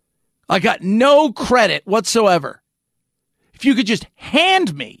 I got no credit whatsoever. If you could just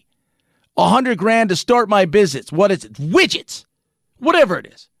hand me $100,000 to start my business, what is it? Widgets, whatever it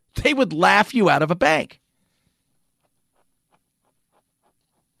is, they would laugh you out of a bank.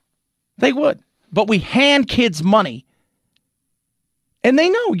 They would. But we hand kids money, and they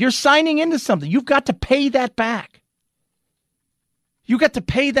know you're signing into something. You've got to pay that back. You got to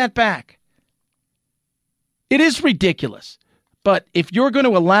pay that back. It is ridiculous. But if you're going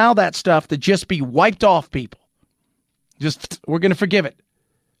to allow that stuff to just be wiped off people, we're going to forgive it.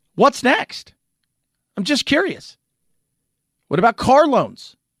 What's next? I'm just curious. What about car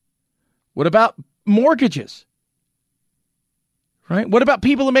loans? What about mortgages? Right? What about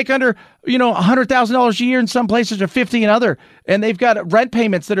people who make under, $100,000 a year in some places or 50 in other, and they've got rent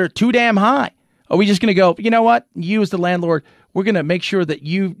payments that are too damn high? Are we just going to go, you know what? You as the landlord, we're going to make sure that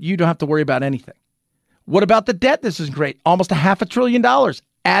you don't have to worry about anything. What about the debt? This is great. Almost $500 billion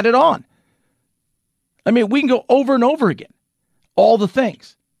added on. I mean, we can go over and over again, all the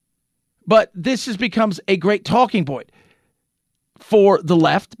things. But this becomes a great talking point for the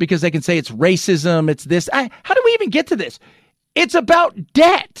left because they can say it's racism, it's this. How do we even get to this? It's about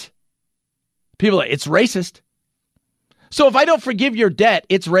debt. People are like, it's racist. So if I don't forgive your debt,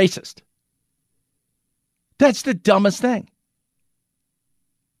 it's racist. That's the dumbest thing.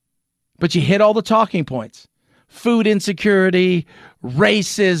 But you hit all the talking points. Food insecurity,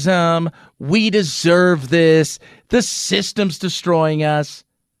 racism, we deserve this, the system's destroying us.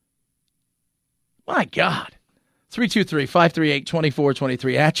 My God.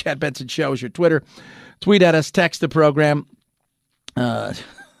 323-538-2423. At Chad Benson Show is your Twitter. Tweet at us, text the program.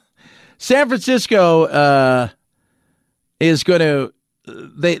 San Francisco is going to,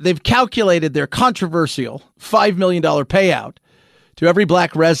 they've calculated their controversial $5 million payout to every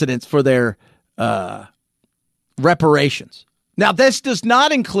black resident for their reparations. Now, this does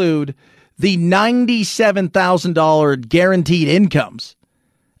not include the $97,000 guaranteed incomes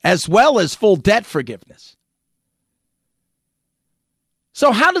as well as full debt forgiveness.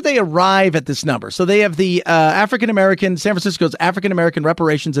 So how did they arrive at this number? So they have the San Francisco's African-American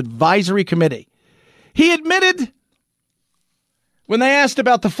Reparations Advisory Committee. He admitted when they asked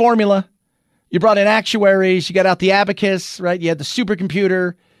about the formula, you brought in actuaries, you got out the abacus, right? You had the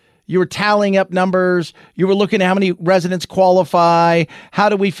supercomputer, you were tallying up numbers, you were looking at how many residents qualify, how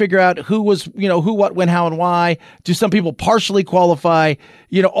do we figure out who was, who, what, when, how, and why? Do some people partially qualify?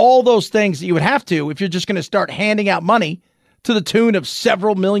 All those things that you would have to if you're just going to start handing out money to the tune of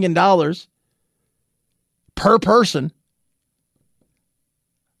several $1 million per person.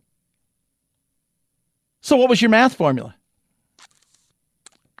 So what was your math formula?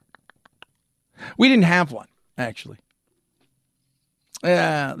 We didn't have one, actually.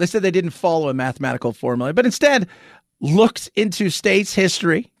 They said they didn't follow a mathematical formula, but instead looked into states'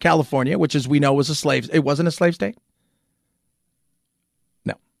 history. California, which as we know was it wasn't a slave state.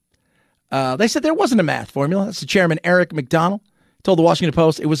 No. They said there wasn't a math formula. That's the chairman, Eric McDonald, told the Washington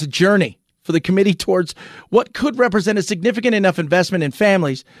Post it was a journey for the committee towards what could represent a significant enough investment in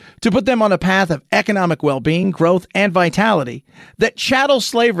families to put them on a path of economic well-being, growth, and vitality that chattel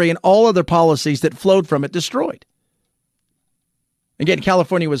slavery and all other policies that flowed from it destroyed. Again,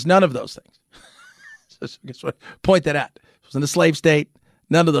 California was none of those things. So I guess I point that out. It wasn't a slave state,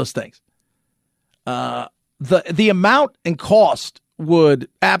 none of those things. The amount and cost would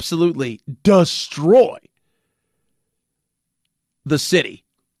absolutely destroy the city.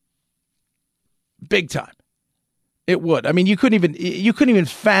 Big time. It would. I mean, you couldn't even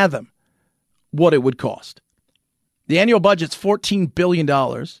fathom what it would cost. The annual budget's $14 billion.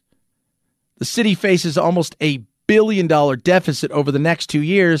 The city faces almost $1 billion deficit over the next 2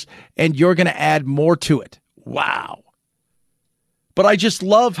 years, and you're going to add more to it. Wow. But I just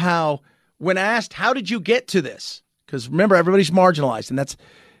love how, when asked, how did you get to this? Because remember, everybody's marginalized,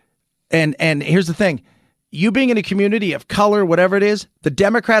 and here's the thing. You being in a community of color, whatever it is, the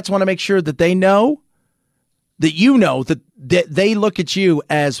Democrats want to make sure that they know that you know that they look at you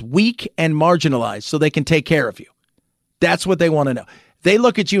as weak and marginalized so they can take care of you. That's what they want to know. They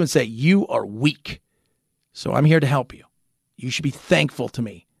look at you and say, you are weak. So I'm here to help you. You should be thankful to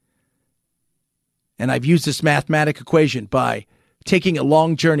me. And I've used this mathematic equation by taking a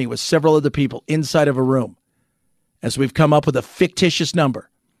long journey with several other people inside of a room as we've come up with a fictitious number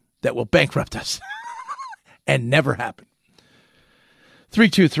that will bankrupt us. And never happen.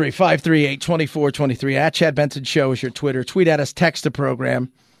 323-538-2423. At Chad Benson Show is your Twitter. Tweet at us, text the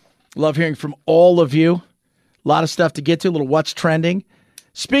program. Love hearing from all of you. A lot of stuff to get to, a little what's trending.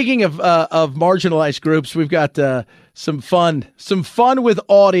 Speaking of marginalized groups, we've got some fun with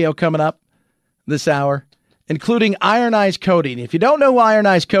audio coming up this hour, including Iron Eyes Cody. And if you don't know who Iron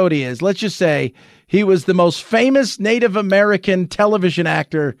Eyes Cody is, let's just say he was the most famous Native American television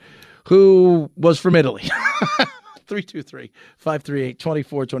actor who was from Italy.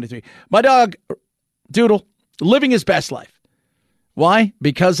 323-538-2423. My dog, Doodle, living his best life. Why?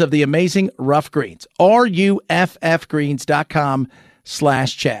 Because of the amazing Rough Greens.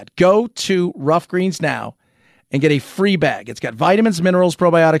 RUFFgreens.com/Chad. Go to Rough Greens now and get a free bag. It's got vitamins, minerals,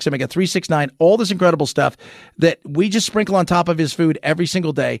 probiotics, omega-369, all this incredible stuff that we just sprinkle on top of his food every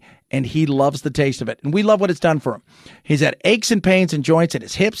single day, and he loves the taste of it. And we love what it's done for him. He's had aches and pains and joints in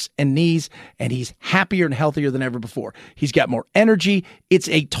his hips and knees, and he's happier and healthier than ever before. He's got more energy. It's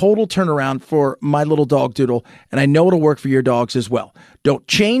a total turnaround for my little dog, Doodle, and I know it'll work for your dogs as well. Don't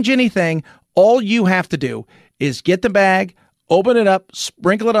change anything. All you have to do is get the bag, open it up,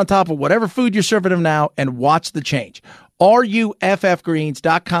 sprinkle it on top of whatever food you're serving them now, and watch the change.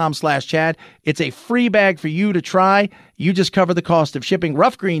 RUFFgreens.com/Chad. It's a free bag for you to try. You just cover the cost of shipping.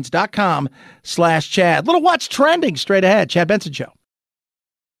 RoughGreens.com/Chad. Little what's trending straight ahead. Chad Benson Show.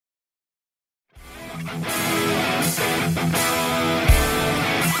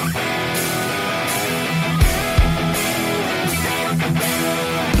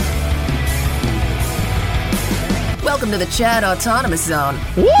 Welcome to the Chad Autonomous Zone.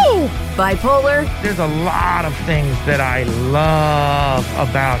 Woo! Bipolar? There's a lot of things that I love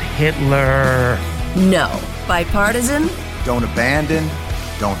about Hitler. No. Bipartisan? Don't abandon,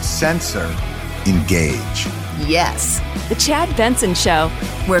 don't censor, engage. Yes. The Chad Benson Show,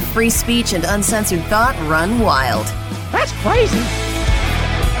 where free speech and uncensored thought run wild. That's crazy.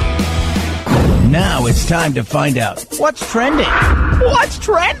 Now it's time to find out what's trending. What's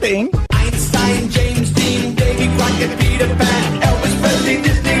trending? Einstein, James Dean, Davy Crockett, Peter Pan, Elvis Presley,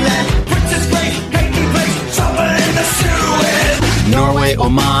 Disneyland, Princess Grace, Peyton Place, Trouble in the Suez. Norway,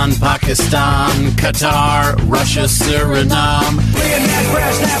 Oman, Pakistan, Qatar, Russia, Suriname. Leonard,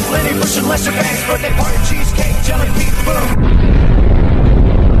 Brass, Nap, Lenny, Bush, and Lester Banks, birthday party, cheesecake, jelly bean, boom.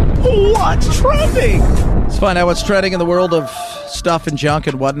 What's trending? Let's find out what's trending in the world of stuff and junk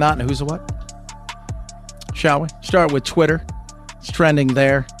and whatnot and who's a what. Shall we? Start with Twitter. It's trending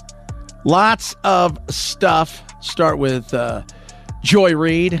there. Lots of stuff. Start with Joy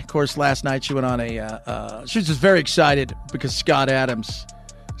Reid. Of course, last night she went on she was just very excited because Scott Adams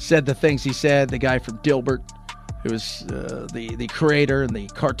said the things he said. The guy from Dilbert, who is the creator and the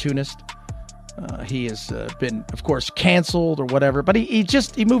cartoonist. He has been, of course, canceled or whatever. But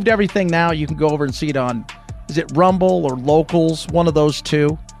he moved everything now. You can go over and see it on, is it Rumble or Locals? One of those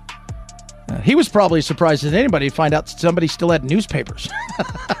two. He was probably as surprised as anybody to find out somebody still had newspapers.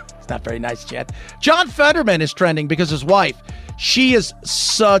 It's not very nice, Chad. John Fetterman is trending because his wife, she is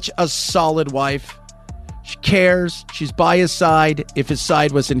such a solid wife. She cares. She's by his side if his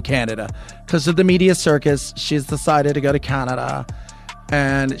side was in Canada. Because of the media circus, she's decided to go to Canada.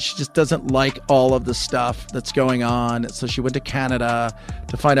 And she just doesn't like all of the stuff that's going on. So she went to Canada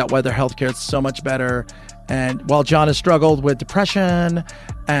to find out why their healthcare is so much better. And while John has struggled with depression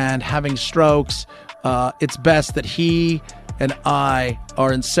and having strokes, it's best that he and I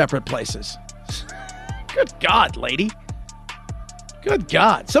are in separate places. Good God, lady. Good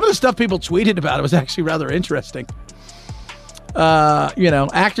God. Some of the stuff people tweeted about it was actually rather interesting.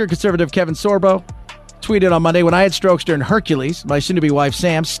 Actor, conservative Kevin Sorbo tweeted on Monday, when I had strokes during Hercules, my soon-to-be wife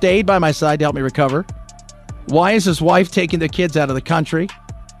Sam stayed by my side to help me recover. Why is his wife taking the kids out of the country?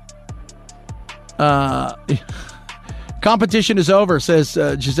 Competition is over, says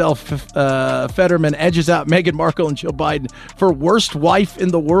Giselle Fetterman edges out Meghan Markle and Joe Biden for worst wife in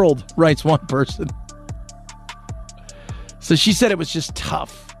the world, writes one person. So she said it was just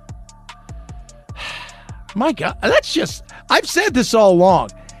tough. My God, I've said this all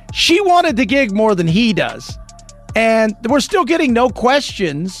along. She wanted the gig more than he does. And we're still getting no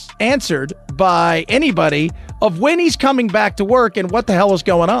questions answered by anybody of when he's coming back to work and what the hell is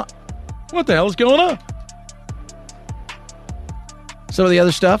going on. What the hell is going on? Some of the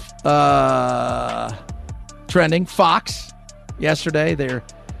other stuff trending. Fox yesterday,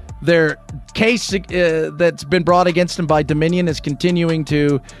 their case that's been brought against them by Dominion is continuing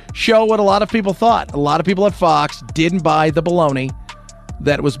to show what a lot of people thought. A lot of people at Fox didn't buy the baloney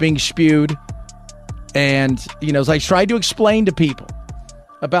that was being spewed. And, as I tried to explain to people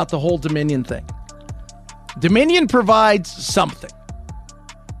about the whole Dominion thing, Dominion provides something,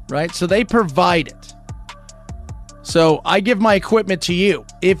 right? So they provide it. So I give my equipment to you.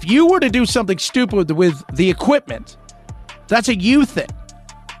 If you were to do something stupid with the equipment, that's a you thing.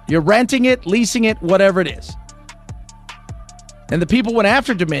 You're renting it, leasing it, whatever it is. And the people went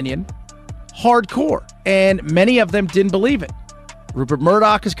after Dominion hardcore, and many of them didn't believe it. Rupert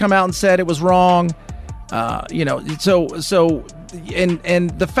Murdoch has come out and said it was wrong. And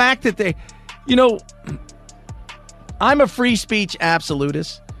the fact that they, I'm a free speech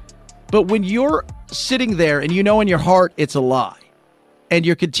absolutist, but when you're sitting there and in your heart it's a lie, and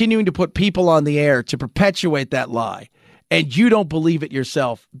you're continuing to put people on the air to perpetuate that lie, and you don't believe it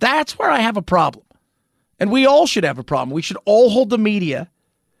yourself, that's where I have a problem. And we all should have a problem. We should all hold the media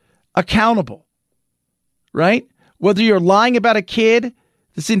accountable, right? Whether you're lying about a kid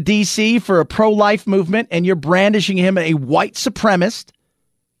that's in D.C. for a pro-life movement and you're brandishing him a white supremacist,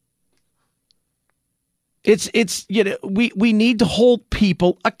 we need to hold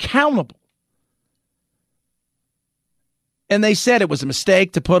people accountable. And they said it was a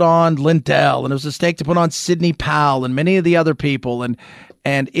mistake to put on Lindell, and it was a mistake to put on Sidney Powell and many of the other people, and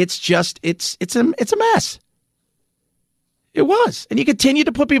it's a mess. It was. And you continue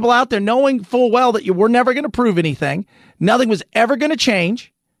to put people out there knowing full well that you were never going to prove anything. Nothing was ever going to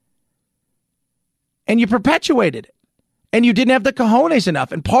change. And you perpetuated it. And you didn't have the cojones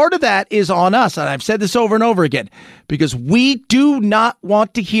enough. And part of that is on us. And I've said this over and over again, because we do not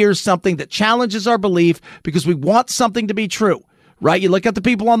want to hear something that challenges our belief because we want something to be true. Right? You look at the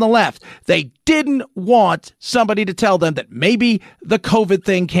people on the left. They didn't want somebody to tell them that maybe the COVID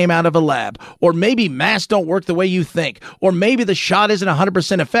thing came out of a lab, or maybe masks don't work the way you think, or maybe the shot isn't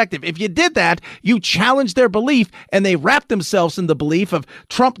 100% effective. If you did that, you challenged their belief, and they wrapped themselves in the belief of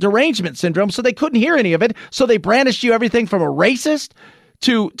Trump derangement syndrome, so they couldn't hear any of it. So they brandished you everything from a racist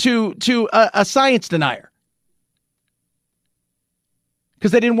to a science denier, because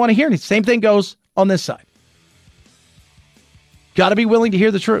they didn't want to hear anything. Same thing goes on this side. Got to be willing to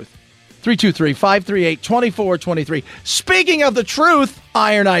hear the truth. 323-538-2423. Speaking of the truth,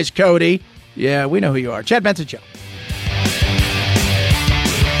 Iron Eyes Cody. Yeah, we know who you are. Chad Benson Show.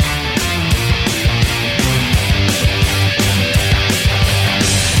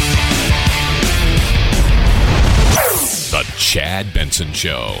 The Chad Benson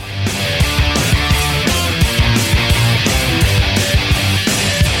Show.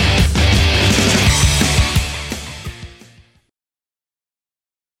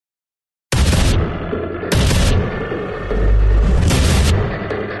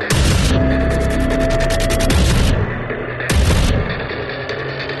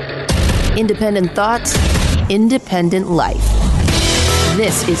 Independent thoughts, independent life.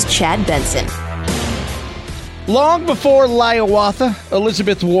 This is Chad Benson. Long before Hiawatha,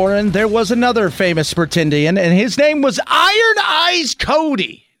 Elizabeth Warren, there was another famous pretendian, and his name was Iron Eyes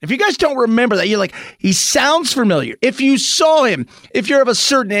Cody. If you guys don't remember that, you're like, he sounds familiar. If you saw him, if you're of a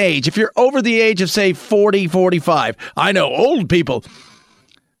certain age, if you're over the age of, say, 40, 45, I know old people,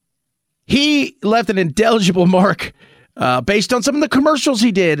 he left an indelible mark based on some of the commercials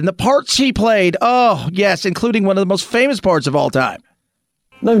he did and the parts he played. Oh, yes, including one of the most famous parts of all time.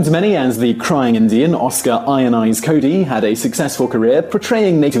 Known to many as the Crying Indian, Oscar Iron Eyes Cody had a successful career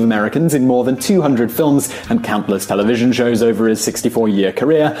portraying Native Americans in more than 200 films and countless television shows over his 64-year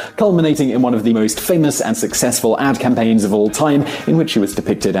career, culminating in one of the most famous and successful ad campaigns of all time, in which he was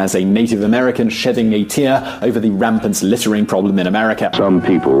depicted as a Native American shedding a tear over the rampant littering problem in America. Some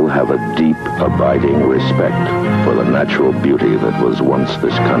people have a deep, abiding respect for the natural beauty that was once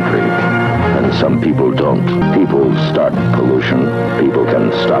this country, and some people don't. People start pollution. People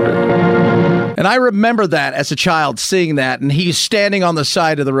can stop it. And I remember that as a child, seeing that, and he's standing on the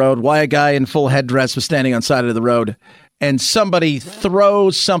side of the road. Why a guy in full headdress was standing on the side of the road, and somebody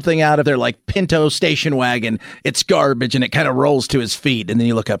throws something out of their like Pinto station wagon. It's garbage, and it kind of rolls to his feet. And then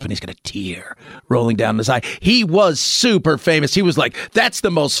you look up, and he's got a tear rolling down his eye. He was super famous. He was like, that's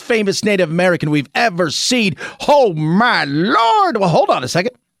the most famous Native American we've ever seen. Oh, my Lord. Well, hold on a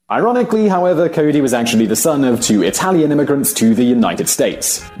second. Ironically, however, Cody was actually the son of two Italian immigrants to the United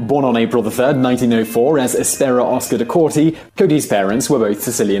States. Born on April 3rd, 1904 as Espera Oscar de Corti, Cody's parents were both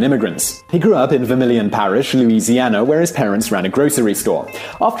Sicilian immigrants. He grew up in Vermilion Parish, Louisiana, where his parents ran a grocery store.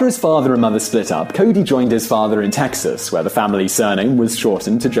 After his father and mother split up, Cody joined his father in Texas, where the family surname was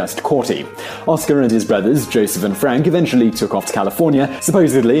shortened to just Corti. Oscar and his brothers, Joseph and Frank, eventually took off to California,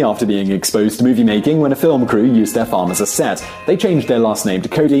 supposedly after being exposed to movie making when a film crew used their farm as a set. They changed their last name to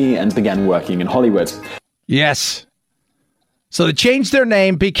Cody and began working in Hollywood. Yes. So they changed their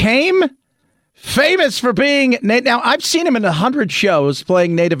name, became famous for being... Now, I've seen him in 100 shows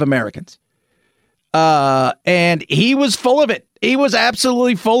playing Native Americans. And he was full of it. He was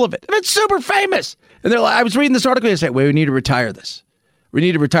absolutely full of it. And it's super famous. And they're like, I was reading this article and they said, we need to retire this. We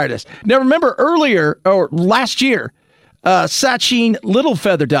need to retire this. Now, remember earlier, or last year, Sachin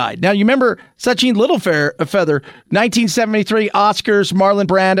Littlefeather died. Now, you remember Sachin Littlefeather, 1973 Oscars, Marlon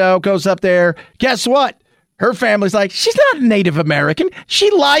Brando goes up there. Guess what? Her family's like, she's not a Native American.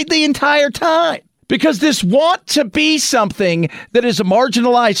 She lied the entire time. Because this want to be something that is a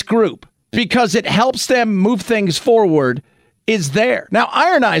marginalized group, because it helps them move things forward, is there. Now,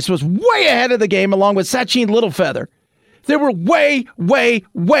 Iron Eyes was way ahead of the game along with Sachin Littlefeather. They were way, way,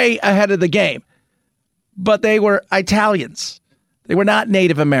 way ahead of the game. But they were Italians. They were not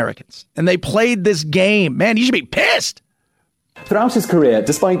Native Americans. And they played this game. Man, you should be pissed. Throughout his career,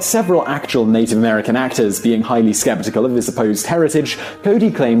 despite several actual Native American actors being highly skeptical of his supposed heritage,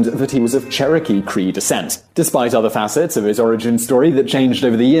 Cody claimed that he was of Cherokee Cree descent. Despite other facets of his origin story that changed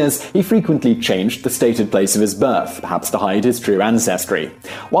over the years, he frequently changed the stated place of his birth, perhaps to hide his true ancestry.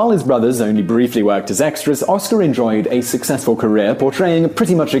 While his brothers only briefly worked as extras, Oscar enjoyed a successful career portraying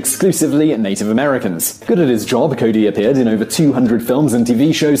pretty much exclusively Native Americans. Good at his job, Cody appeared in over 200 films and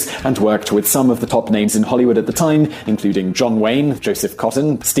TV shows and worked with some of the top names in Hollywood at the time, including John Wayne, Joseph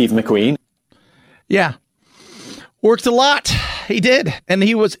Cotton, Steve McQueen. Yeah. Worked a lot. He did. And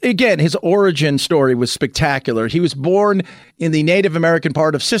he was, again, his origin story was spectacular. He was born in the Native American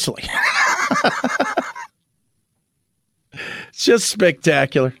part of Sicily. It's just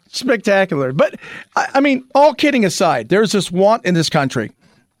spectacular. Spectacular. But, I mean, all kidding aside, there's this want in this country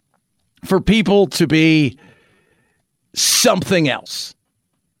for people to be something else.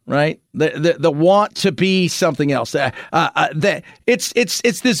 Right? The want to be something else.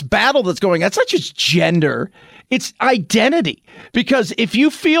 It's this battle that's going on. It's not just gender. It's identity. Because if you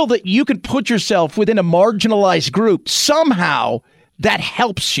feel that you can put yourself within a marginalized group, somehow that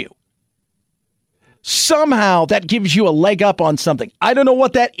helps you. Somehow that gives you a leg up on something. I don't know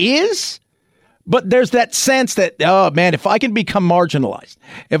what that is, but there's that sense that, oh man, if I can become marginalized,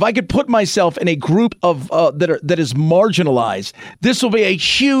 if I could put myself in a group of that is marginalized, this will be a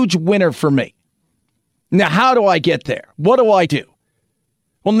huge winner for me. Now, how do I get there? What do I do?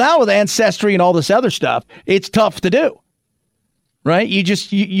 Well, now with Ancestry and all this other stuff, it's tough to do, right?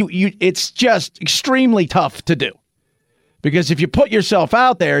 It's just extremely tough to do. Because if you put yourself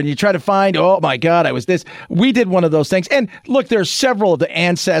out there and you try to find, oh my God, I was this, we did one of those things. And look, there's several of the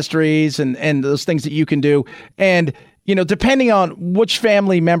ancestries and those things that you can do. And, you know, depending on which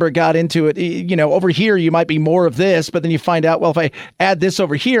family member got into it, you know, over here, you might be more of this, but then you find out, well, if I add this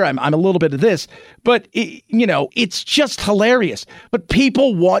over here, I'm a little bit of this. But, you know, it's just hilarious. But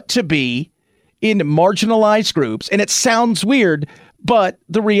people want to be in marginalized groups, and it sounds weird, but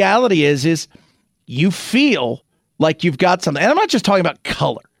the reality is you feel like you've got something. And I'm not just talking about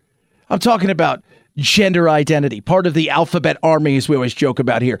color. I'm talking about gender identity, part of the alphabet army, as we always joke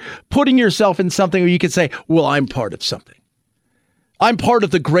about here. Putting yourself in something where you could say, well, I'm part of something. I'm part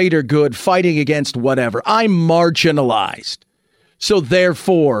of the greater good, fighting against whatever. I'm marginalized. So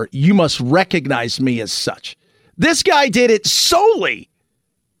therefore, you must recognize me as such. This guy did it solely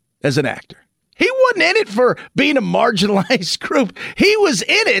as an actor. He wasn't in it for being a marginalized group. He was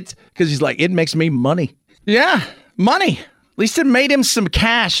in it because he's like, it makes me money. Yeah, money. At least it made him some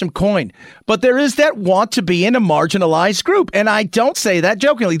cash, some coin. But there is that want to be in a marginalized group. And I don't say that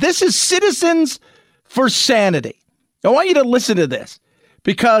jokingly. This is Citizens for Sanity. I want you to listen to this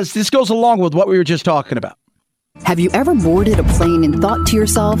because this goes along with what we were just talking about. Have you ever boarded a plane and thought to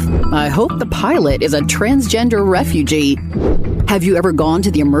yourself, I hope the pilot is a transgender refugee? Have you ever gone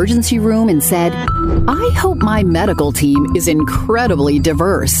to the emergency room and said, I hope my medical team is incredibly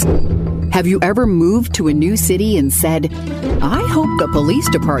diverse? Have you ever moved to a new city and said, I hope the police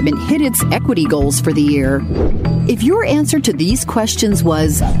department hit its equity goals for the year? If your answer to these questions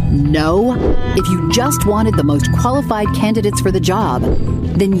was no, if you just wanted the most qualified candidates for the job,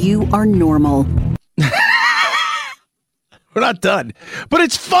 then you are normal. We're not done. But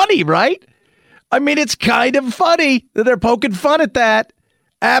it's funny, right? I mean, it's kind of funny that they're poking fun at that.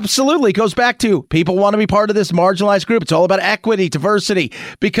 Absolutely. It goes back to people want to be part of this marginalized group. It's all about equity, diversity,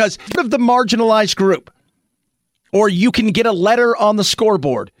 because of the marginalized group. Or you can get a letter on the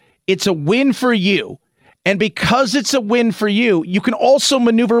scoreboard. It's a win for you. And because it's a win for you, you can also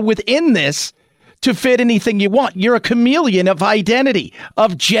maneuver within this to fit anything you want. You're a chameleon of identity,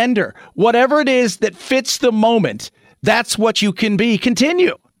 of gender, whatever it is that fits the moment. That's what you can be.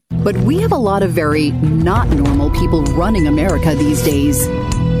 Continue. But we have a lot of very not normal people running America these days.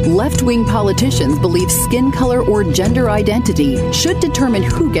 Left-wing politicians believe skin color or gender identity should determine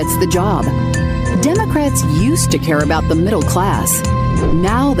who gets the job. Democrats used to care about the middle class.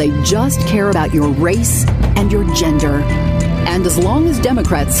 Now they just care about your race and your gender. And as long as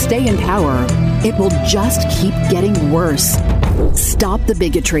Democrats stay in power, it will just keep getting worse. Stop the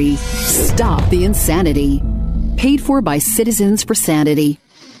bigotry. Stop the insanity. Paid for by Citizens for Sanity.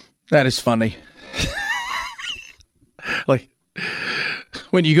 That is funny. Like,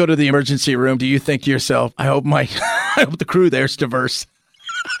 when you go to the emergency room, do you think to yourself, I hope the crew there's diverse?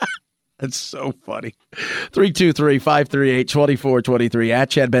 That's so funny. 323-538-2423 at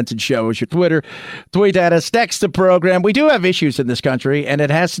Chad Benson Show is your Twitter. Tweet at us, text the program. We do have issues in this country, and it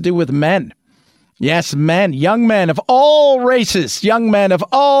has to do with men. Yes, men, young men of all races, young men of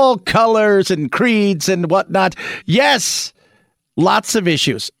all colors and creeds and whatnot. Yes, lots of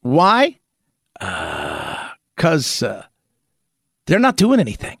issues. Why? Because they're not doing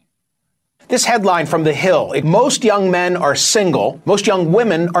anything. This headline from The Hill: most young men are single, most young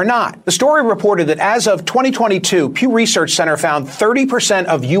women are not. The story reported that as of 2022, Pew Research Center found 30%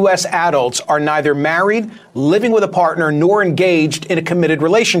 of U.S. adults are neither married, living with a partner, nor engaged in a committed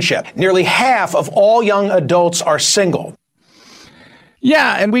relationship. Nearly half of all young adults are single.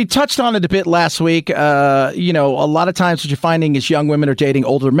 Yeah, and we touched on it a bit last week. A lot of times what you're finding is young women are dating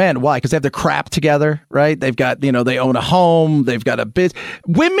older men. Why? Because they have their crap together, right? They've got, they own a home. They've got a biz.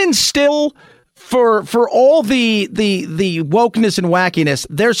 Women still, for all the wokeness and wackiness,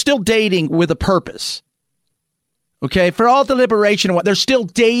 they're still dating with a purpose. Okay? For all the liberation, they're still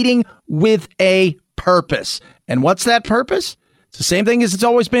dating with a purpose. And what's that purpose? It's the same thing as it's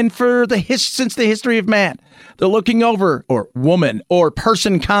always been for since the history of man. They're looking over, or woman, or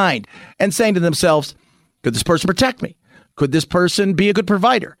person kind, and saying to themselves, could this person protect me? Could this person be a good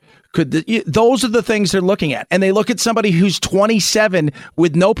provider? Those are the things they're looking at. And they look at somebody who's 27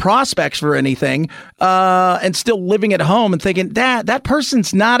 with no prospects for anything and still living at home and thinking, that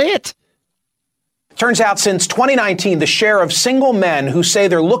person's not it. Turns out since 2019, the share of single men who say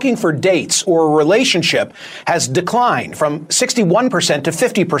they're looking for dates or a relationship has declined from 61% to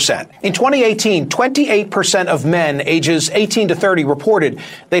 50%. In 2018, 28% of men ages 18 to 30 reported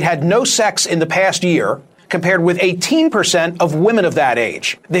they'd had no sex in the past year, compared with 18% of women of that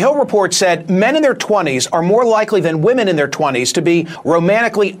age. The Hill report said men in their 20s are more likely than women in their 20s to be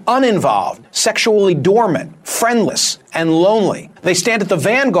romantically uninvolved, sexually dormant, friendless, and lonely. They stand at the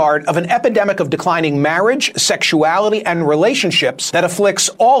vanguard of an epidemic of declining marriage, sexuality, and relationships that afflicts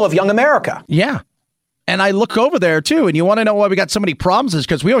all of young America. Yeah. And I look over there, too, and you want to know why we got so many problems is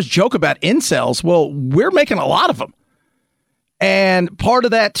because we always joke about incels. Well, we're making a lot of them. And part of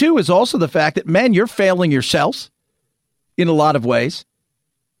that, too, is also the fact that, men, you're failing yourselves in a lot of ways.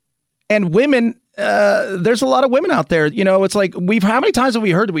 And women, there's a lot of women out there. You know, it's like how many times have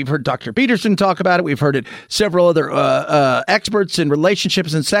we heard it? We've heard Dr. Peterson talk about it. We've heard it. Several other experts in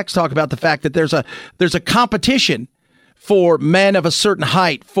relationships and sex talk about the fact that there's a competition for men of a certain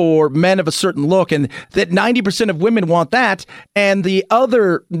height, for men of a certain look, and that 90% of women want that, and the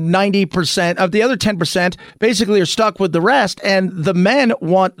other 90% of the other 10% basically are stuck with the rest, and the men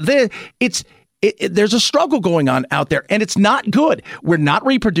want this. There's a struggle going on out there, and it's not good. We're not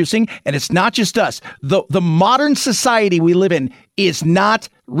reproducing, and it's not just us. The modern society we live in is not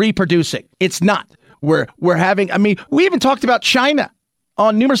reproducing. It's not. We're having, we even talked about China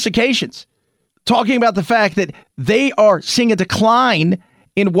on numerous occasions, talking about the fact that they are seeing a decline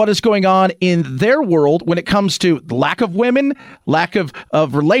in what is going on in their world when it comes to lack of women, lack of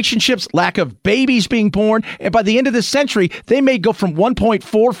relationships, lack of babies being born. And by the end of this century, they may go from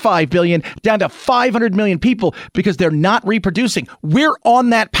 1.45 billion down to 500 million people because they're not reproducing. We're on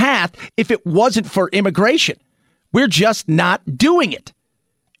that path if it wasn't for immigration. We're just not doing it.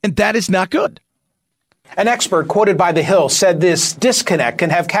 And that is not good. An expert quoted by The Hill said this disconnect can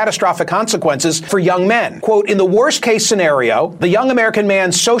have catastrophic consequences for young men. Quote, in the worst case scenario, the young American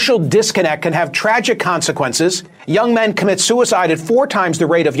man's social disconnect can have tragic consequences. Young men commit suicide at 4 times the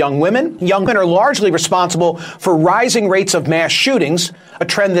rate of young women. Young men are largely responsible for rising rates of mass shootings, a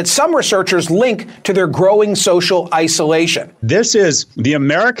trend that some researchers link to their growing social isolation. This is the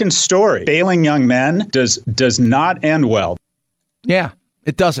American story. Failing young men does not end well. Yeah,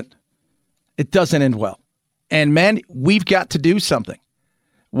 it doesn't. It doesn't end well. And men, we've got to do something.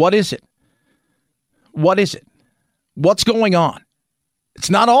 What is it? What is it? What's going on? It's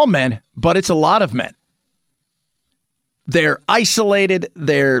not all men, but it's a lot of men. They're isolated.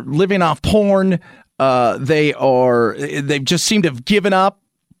 They're living off porn. They just seem to have given up.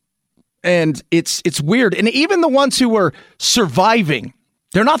 And it's weird. And even the ones who are surviving,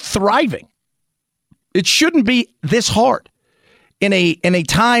 they're not thriving. It shouldn't be this hard in a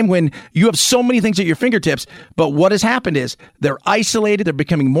time when you have so many things at your fingertips. But what has happened is they're isolated. They're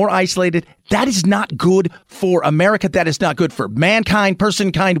becoming more isolated. That is not good for America. That is not good for mankind,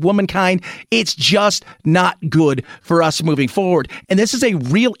 personkind, womankind. It's just not good for us moving forward. And this is a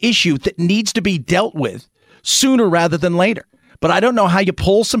real issue that needs to be dealt with sooner rather than later. But I don't know how you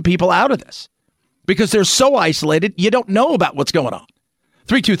pull some people out of this because they're so isolated. You don't know about what's going on.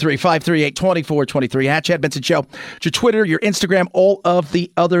 323-538-2423 at Chad Benson Show. Your Twitter, your Instagram, all of the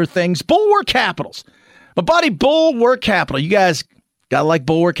other things. Bulwark Capitals. My buddy, Bulwark Capital. You guys got to like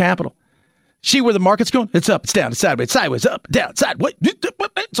Bulwark Capital. See where the market's going? It's up, it's down, it's sideways, up, down, sideways.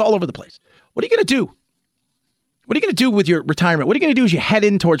 It's all over the place. What are you going to do? What are you going to do with your retirement? What are you going to do as you head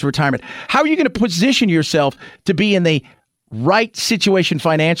in towards retirement? How are you going to position yourself to be in the right situation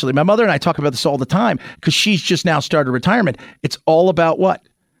financially? My mother and I talk about this all the time because she's just now started retirement. It's all about what?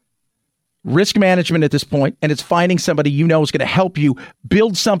 Risk management at this point, and it's finding somebody you know is going to help you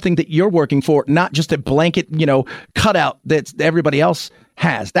build something that you're working for, not just a blanket, cutout that everybody else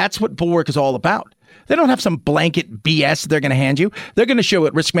has. That's what Bulwark is all about. They don't have some blanket BS they're going to hand you. They're going to show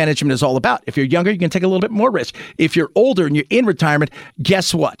what risk management is all about. If you're younger, you can take a little bit more risk. If you're older and you're in retirement,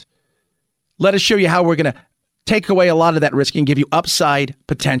 guess what? Let us show you how we're going to take away a lot of that risk and give you upside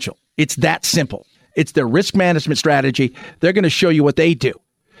potential. It's that simple. It's their risk management strategy. They're going to show you what they do.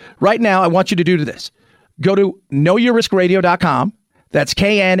 Right now, I want you to do this. Go to knowyourriskradio.com. That's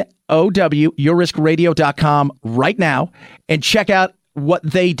KNOW, yourriskradio.com right now, and check out what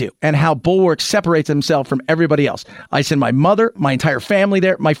they do and how Bulwark separates themselves from everybody else. I send my mother, my entire family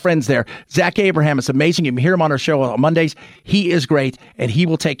there, my friends there. Zach Abraham is amazing. You can hear him on our show on Mondays. He is great, and he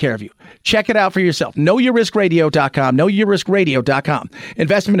will take care of you. Check it out for yourself. KnowYourRiskRadio.com. KnowYourRiskRadio.com.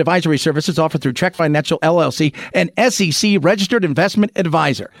 Investment advisory services offered through Trek Financial LLC, an SEC registered investment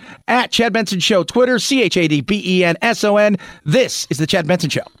advisor. At Chad Benson Show, Twitter, ChadBenson. This is the Chad Benson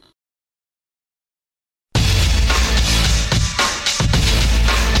Show.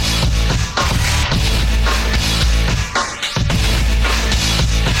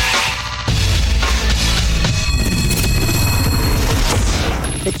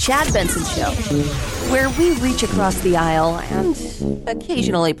 The Chad Benson Show, where we reach across the aisle and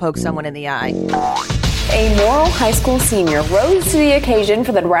occasionally poke someone in the eye. A Morrill High School senior rose to the occasion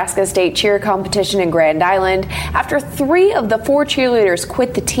for the Nebraska State cheer competition in Grand Island. After 3 of the 4 cheerleaders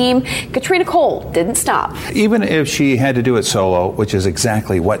quit the team, Katrina Cole didn't stop. Even if she had to do it solo, which is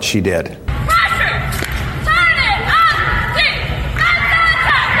exactly what she did.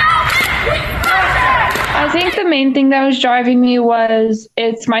 I think the main thing that was driving me was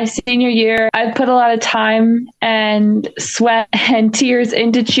it's my senior year. I've put a lot of time and sweat and tears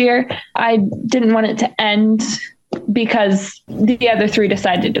into cheer. I didn't want it to end because the other 3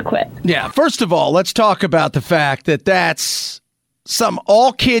 decided to quit. Yeah, first of all, let's talk about the fact that that's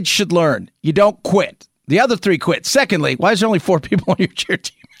all kids should learn. You don't quit. The other 3 quit. Secondly, why is there only 4 people on your cheer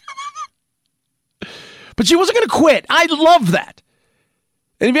team? But she wasn't going to quit. I love that.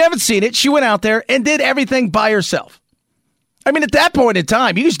 And if you haven't seen it, she went out there and did everything by herself. I mean, at that point in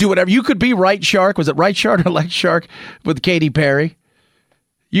time, you just do whatever. You could be right shark. Was it right shark or left shark with Katy Perry?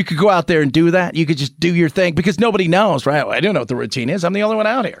 You could go out there and do that. You could just do your thing because nobody knows, right? I don't know what the routine is. I'm the only one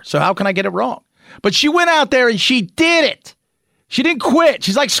out here. So how can I get it wrong? But she went out there and she did it. She didn't quit.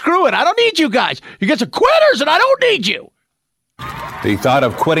 She's like, screw it. I don't need you guys. You guys are quitters and I don't need you. The thought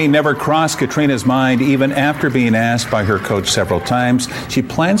of quitting never crossed Katrina's mind even after being asked by her coach several times. She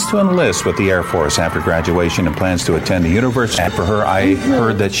plans to enlist with the Air Force after graduation and plans to attend the university. For her, I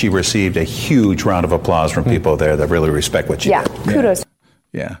heard that she received a huge round of applause from people there that really respect what she did. Kudos.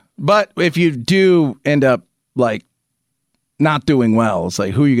 Yeah. But if you do end up like not doing well, it's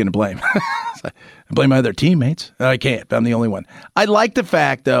like, who are you going to blame? I blame my other teammates. I can't. I'm the only one. I like the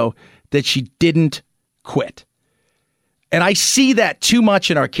fact, though, that she didn't quit. And I see that too much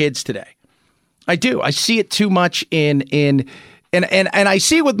in our kids today. I do. I see it too much and I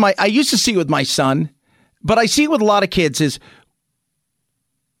see it with I used to see it with my son, but I see it with a lot of kids is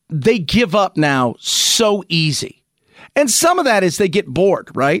they give up now so easy. And some of that is they get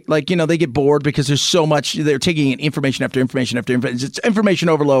bored, right? Like, they get bored because there's so much, they're taking in information after information after information. It's information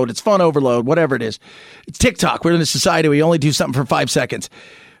overload. It's fun overload, whatever it is. It's TikTok. We're in a society where you only do something for 5 seconds.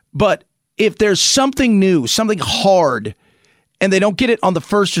 But if there's something new, something hard, and they don't get it on the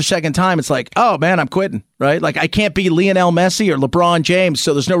first or second time, it's like, oh, man, I'm quitting, right? Like, I can't be Lionel Messi or LeBron James,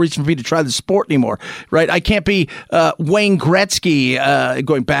 so there's no reason for me to try the sport anymore, right? I can't be Wayne Gretzky,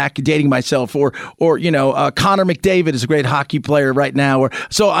 going back, dating myself, or Connor McDavid is a great hockey player right now,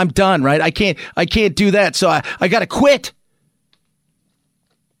 so I'm done, right? I can't do that, so I got to quit.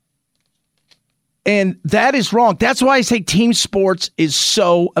 And that is wrong. That's why I say team sports is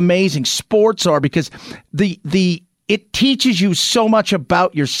so amazing. Sports are, because it teaches you so much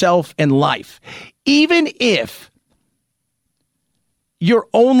about yourself and life. Even if you're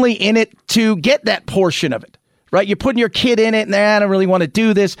only in it to get that portion of it, right? You're putting your kid in it and I don't really want to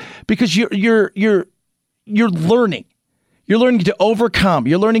do this because you're learning. You're learning to overcome.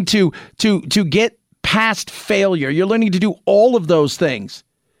 You're learning to get past failure. You're learning to do all of those things.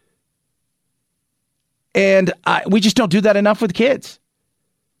 And we just don't do that enough with kids.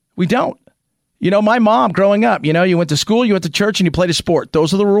 We don't. My mom growing up, you went to school, you went to church, and you played a sport.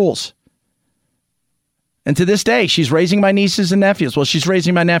 Those are the rules. And to this day, she's raising my nieces and nephews. Well, she's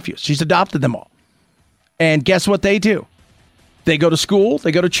raising my nephews. She's adopted them all. And guess what they do? They go to school,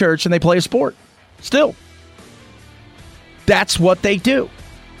 they go to church, and they play a sport. Still. That's what they do.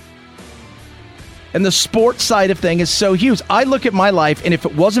 And the sports side of thing is so huge. I look at my life, and if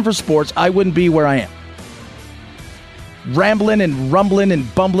it wasn't for sports, I wouldn't be where I am. Rambling and rumbling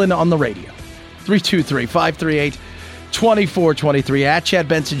and bumbling on the radio. 323-538-2423. At Chad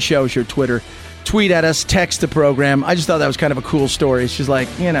Benson Show is your Twitter. Tweet at us, text the program. I just thought that was kind of a cool story. She's like,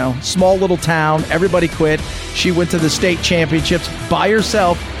 small little town. Everybody quit. She went to the state championships by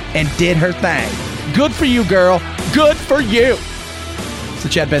herself and did her thing. Good for you, girl. Good for you. It's the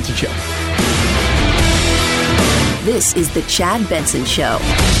Chad Benson Show. This is the Chad Benson Show.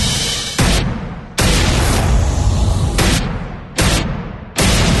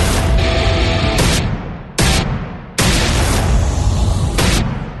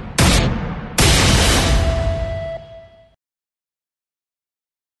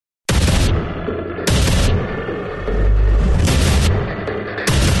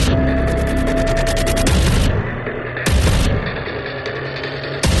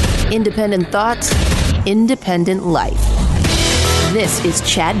 Independent thoughts, independent life. This is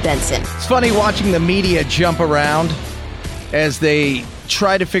Chad Benson. It's funny watching the media jump around as they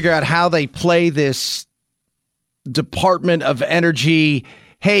try to figure out how they play this Department of Energy.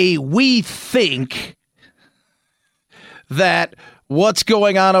 Hey, we think that what's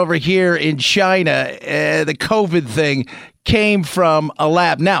going on over here in China, the COVID thing, came from a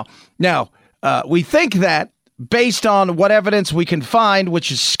lab. Now, we think that based on what evidence we can find,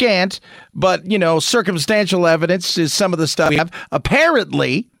 which is scant, but, circumstantial evidence is some of the stuff we have.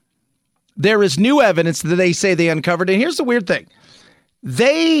 Apparently, there is new evidence that they say they uncovered. And here's the weird thing.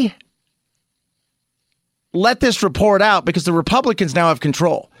 They let this report out because the Republicans now have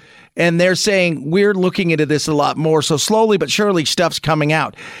control. And they're saying, we're looking into this a lot more. So slowly but surely, stuff's coming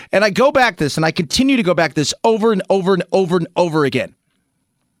out. And I go back this, and I continue to go back this over and over and over and over again.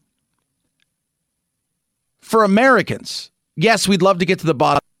 For Americans, yes, we'd love to get to the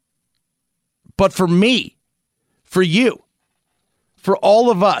bottom. But for me, for you, for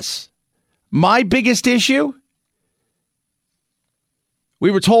all of us. My biggest issue,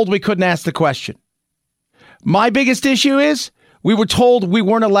 we were told we couldn't ask the question. My biggest issue is we were told we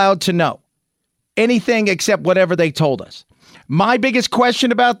weren't allowed to know anything except whatever they told us. My biggest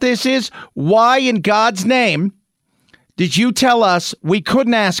question about this is, why in God's name did you tell us we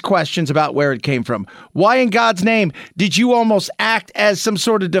couldn't ask questions about where it came from? Why in God's name did you almost act as some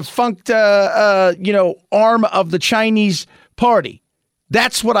sort of defunct, arm of the Chinese party?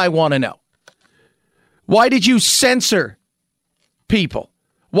 That's what I want to know. Why did you censor people?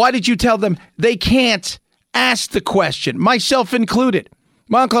 Why did you tell them they can't ask the question, myself included?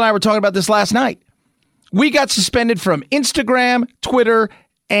 My uncle and I were talking about this last night. We got suspended from Instagram, Twitter,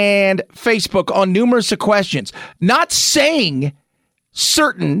 and Facebook on numerous questions. Not saying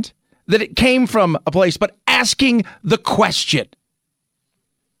certain that it came from a place, but asking the question.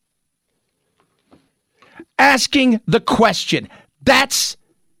 Asking the question. That's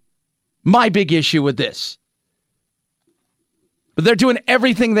my big issue with this. But they're doing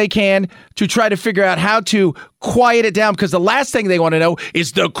everything they can to try to figure out how to quiet it down, because the last thing they want to know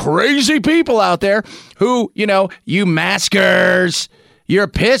is the crazy people out there who, you maskers, you're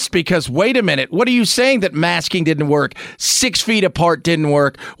pissed because, wait a minute, what are you saying that masking didn't work? 6 feet apart didn't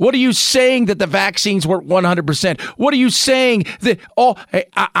work. What are you saying that the vaccines weren't 100%? What are you saying that,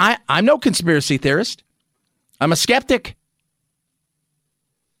 I'm no conspiracy theorist. I'm a skeptic.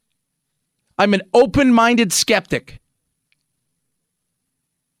 I'm an open-minded skeptic.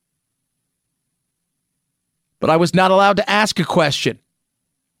 But I was not allowed to ask a question.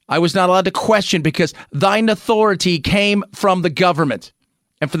 I was not allowed to question because thine authority came from the government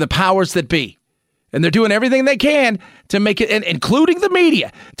and from the powers that be. And they're doing everything they can to make it, and including the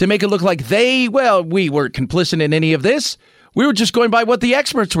media, to make it look like we weren't complicit in any of this. We were just going by what the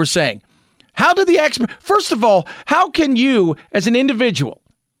experts were saying. First of all, how can you, as an individual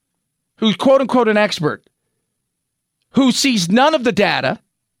who's quote unquote an expert, who sees none of the data,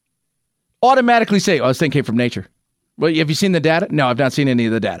 automatically say, this thing came from nature? Well, have you seen the data? No, I've not seen any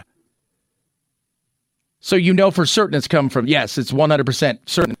of the data. So for certain it's come from, yes, it's 100%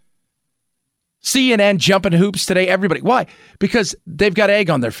 certain. CNN jumping hoops today, everybody. Why? Because they've got egg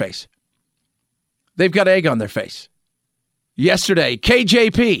on their face. Yesterday,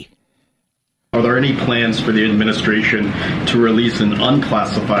 KJP. Are there any plans for the administration to release an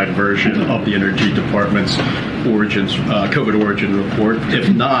unclassified version of the Energy Department's COVID origin report?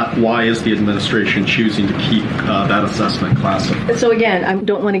 If not, why is the administration choosing to keep that assessment classified? So again, I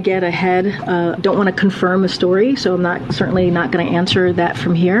don't want to get ahead, don't want to confirm a story, so I'm certainly not going to answer that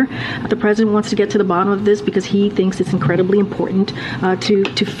from here. The president wants to get to the bottom of this because he thinks it's incredibly important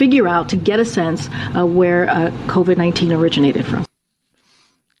to figure out, to get a sense where COVID-19 originated from.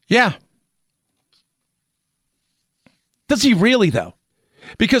 Yeah. Does he really, though?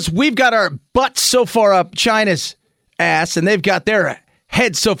 Because we've got our butts so far up China's ass, and they've got their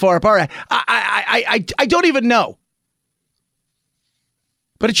heads so far up our ass. I don't even know.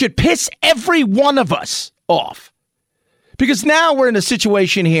 But it should piss every one of us off. Because now we're in a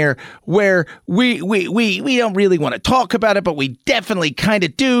situation here where we don't really want to talk about it, but we definitely kind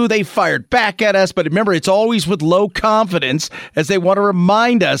of do. They fired back at us, but remember, it's always with low confidence, as they want to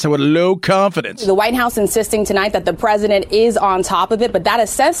remind us with low confidence. The White House insisting tonight that the president is on top of it, but that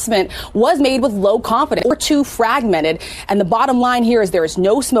assessment was made with low confidence or too fragmented. And the bottom line here is there is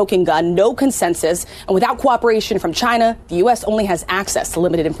no smoking gun, no consensus, and without cooperation from China, the U.S. only has access to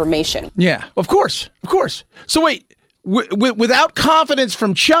limited information. Yeah, of course. So wait. Without confidence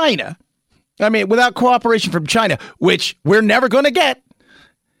from China, without cooperation from China, which we're never going to get.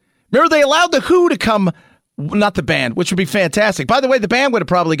 Remember, they allowed the WHO to come, not the band, which would be fantastic. By the way, the band would have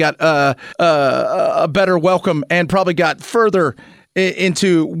probably got a better welcome and probably got further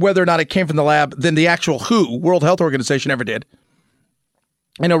into whether or not it came from the lab than the actual WHO, World Health Organization, ever did.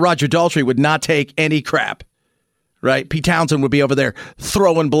 I know Roger Daltrey would not take any crap, right? Pete Townsend would be over there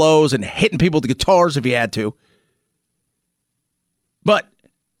throwing blows and hitting people with guitars if he had to. But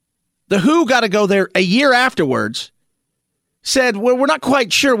the WHO got to go there a year afterwards, said, well, we're not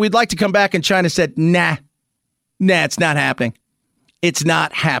quite sure. We'd like to come back. And China said, nah, it's not happening. It's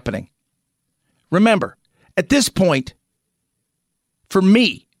not happening. Remember, at this point, for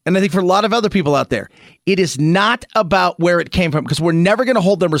me, and I think for a lot of other people out there, it is not about where it came from, because we're never going to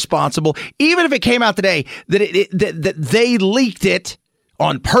hold them responsible, even if it came out today that they leaked it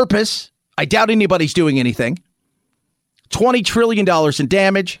on purpose. I doubt anybody's doing anything. $20 trillion in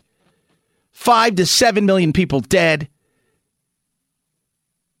damage, 5 to 7 million people dead.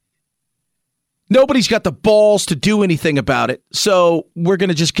 Nobody's got the balls to do anything about it. So we're going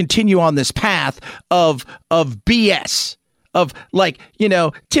to just continue on this path of BS, of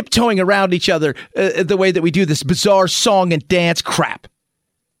tiptoeing around each other the way that we do this bizarre song and dance crap.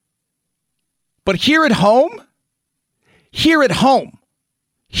 But here at home, here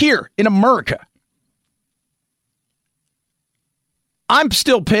in America, I'm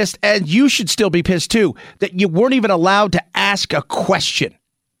still pissed, and you should still be pissed too, that you weren't even allowed to ask a question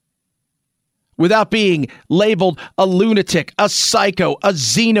without being labeled a lunatic, a psycho, a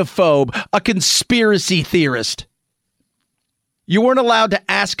xenophobe, a conspiracy theorist. You weren't allowed to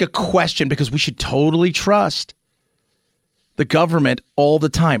ask a question because we should totally trust the government all the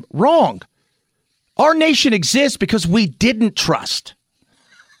time. Wrong. Our nation exists because we didn't trust.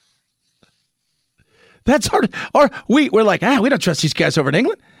 That's we're like, we don't trust these guys over in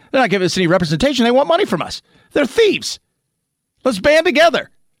England. They're not giving us any representation. They want money from us. They're thieves. Let's band together.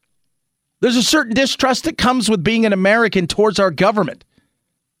 There's a certain distrust that comes with being an American towards our government.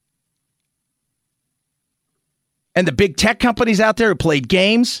 And the big tech companies out there who played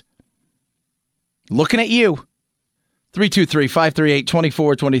games, looking at you.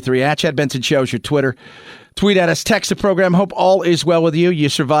 323-538-2423 at Chad Benson Show is your Twitter. Tweet at us, text the program. Hope all is well with you. You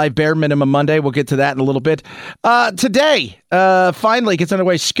survived Bare Minimum Monday. We'll get to that in a little bit. Today, finally gets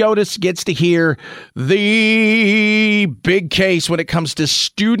underway. SCOTUS gets to hear the big case when it comes to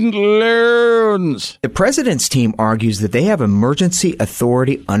student loans. The president's team argues that they have emergency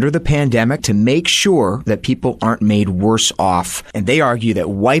authority under the pandemic to make sure that people aren't made worse off. And they argue that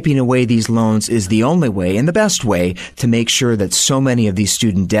wiping away these loans is the only way and the best way to make sure that so many of these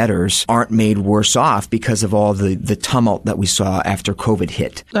student debtors aren't made worse off because of all the tumult that we saw after COVID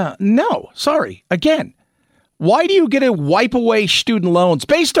hit. No, sorry. Again, why do you get to wipe away student loans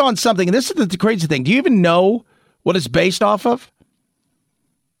based on something? And this is the crazy thing. Do you even know what it's based off of?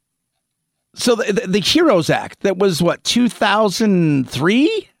 So the HEROES Act, that was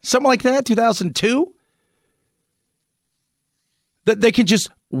 2003? Something like that, 2002? That they can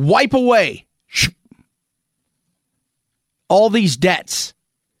just wipe away all these debts.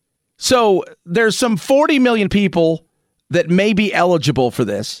 So there's some 40 million people that may be eligible for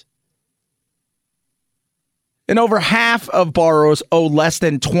this. And over half of borrowers owe less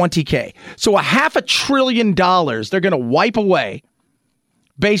than $20,000. So $500 billion they're going to wipe away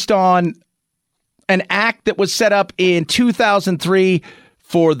based on an act that was set up in 2003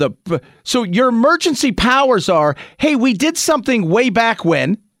 for the... So your emergency powers are, hey, we did something way back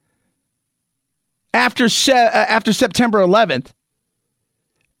when, after September 11th.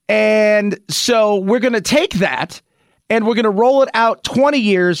 And so we're going to take that and we're going to roll it out 20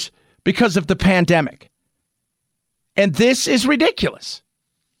 years because of the pandemic. And this is ridiculous.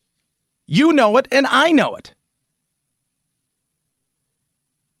 You know it and I know it.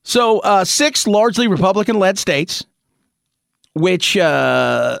 So 6 largely Republican-led states, which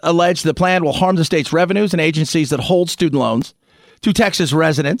allege the plan will harm the state's revenues and agencies that hold student loans to Texas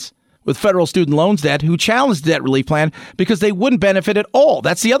residents with federal student loans debt who challenged the debt relief plan because they wouldn't benefit at all.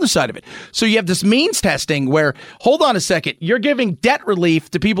 That's the other side of it. So you have this means testing where, hold on a second, you're giving debt relief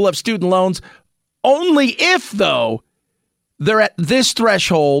to people who have student loans only if, though, they're at this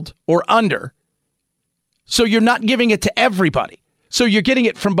threshold or under. So you're not giving it to everybody. So you're getting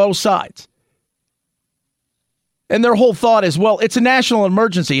it from both sides. And their whole thought is, well, it's a national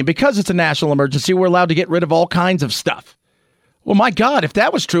emergency. And because it's a national emergency, we're allowed to get rid of all kinds of stuff. Well, my God, if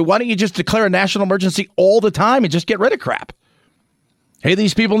that was true, why don't you just declare a national emergency all the time and just get rid of crap? Hey,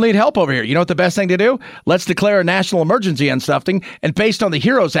 these people need help over here. You know what the best thing to do? Let's declare a national emergency on something. And based on the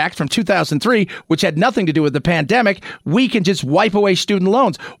HEROES Act from 2003, which had nothing to do with the pandemic, we can just wipe away student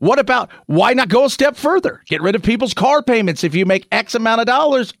loans. What about, why not go a step further? Get rid of people's car payments if you make X amount of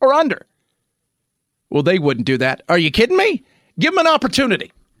dollars or under. Well, they wouldn't do that. Are you kidding me? Give them an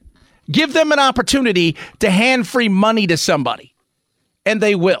opportunity. Give them an opportunity to hand free money to somebody. And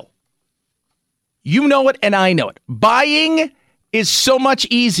they will. You know it and I know it. Buying is so much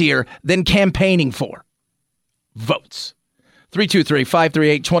easier than campaigning for votes.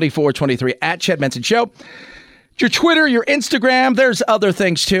 323-538-2423 at Chad Benson Show. Your Twitter, your Instagram, there's other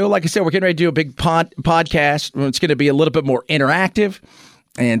things too. Like I said, we're getting ready to do a big podcast. It's going to be a little bit more interactive.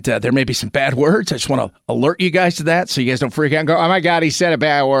 And there may be some bad words. I just want to alert you guys to that so you guys don't freak out and go, oh my God, he said a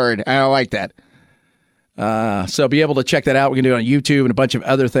bad word. I don't like that. So be able to check that out. We're going to do it on YouTube and a bunch of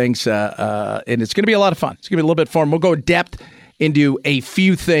other things. And it's going to be a lot of fun. It's going to be a little bit fun. We'll go in depth into a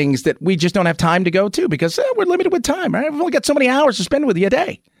few things that we just don't have time to go to because we're limited with time. Right? I've only got so many hours to spend with you a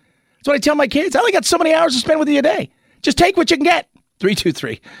day. That's what I tell my kids. I only got so many hours to spend with you a day. Just take what you can get.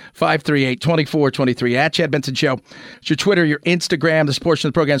 323-538-2423 at Chad Benson Show. It's your Twitter, your Instagram. This portion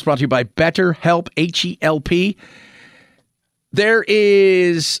of the program is brought to you by BetterHelp, H-E-L-P. There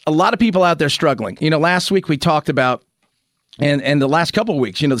is a lot of people out there struggling. Last week we talked about, and the last couple of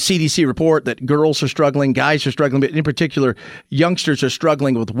weeks, the CDC report that girls are struggling, guys are struggling, but in particular, youngsters are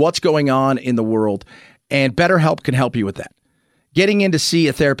struggling with what's going on in the world. And BetterHelp can help you with that. Getting in to see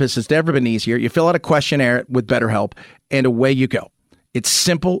a therapist has never been easier. You fill out a questionnaire with BetterHelp, and away you go. It's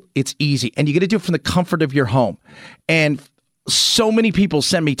simple, it's easy, and you get to do it from the comfort of your home. And so many people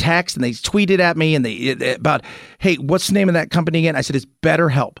send me texts and they tweeted at me and about, hey, what's the name of that company again? I said, it's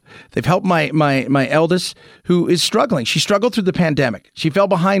BetterHelp. They've helped my eldest who is struggling. She struggled through the pandemic. She fell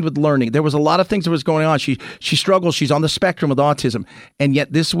behind with learning. There was a lot of things that was going on. She struggled. She's on the spectrum with autism. And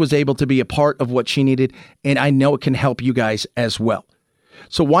yet this was able to be a part of what she needed. And I know it can help you guys as well.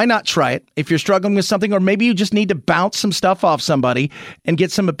 So why not try it if you're struggling with something, or maybe you just need to bounce some stuff off somebody and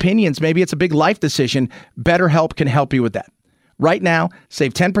get some opinions. Maybe it's a big life decision. BetterHelp can help you with that. Right now,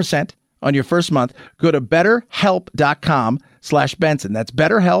 save 10% on your first month. Go to betterhelp.com/Benson. That's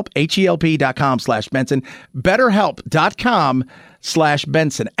BetterHelp, HELP.com/Benson.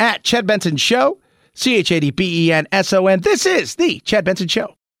 BetterHelp.com/Benson. At Chad Benson Show, ChadBenson. This is the Chad Benson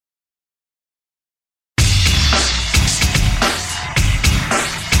Show.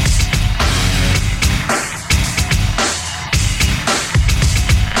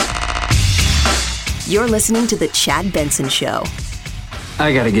 You're listening to The Chad Benson Show.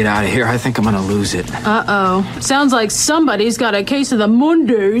 I gotta get out of here. I think I'm gonna lose it. Uh-oh. Sounds like somebody's got a case of the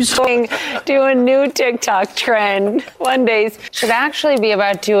Mondays. Do a new TikTok trend. Mondays should actually be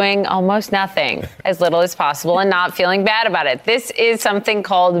about doing almost nothing, as little as possible, and not feeling bad about it. This is something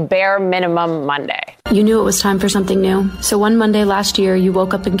called Bare Minimum Monday. You knew it was time for something new. So one Monday last year, you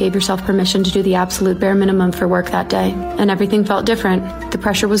woke up and gave yourself permission to do the absolute bare minimum for work that day. And everything felt different. The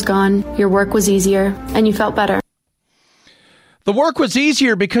pressure was gone, your work was easier, and you felt better. The work was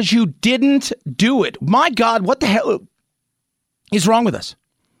easier because you didn't do it. My God, what the hell is wrong with us?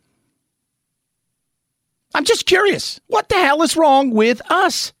 I'm just curious. What the hell is wrong with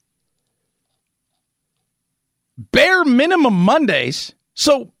us? Bare minimum Mondays.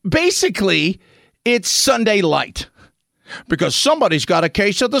 So basically, it's Sunday light. Because somebody's got a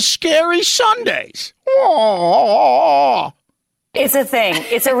case of the scary Sundays. Aww. It's a thing.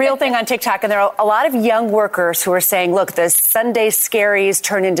 It's a real thing on TikTok. And there are a lot of young workers who are saying, look, the Sunday scaries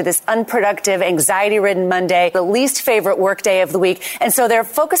turn into this unproductive, anxiety-ridden Monday, the least favorite work day of the week. And so they're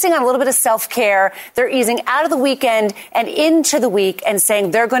focusing on a little bit of self-care. They're easing out of the weekend and into the week and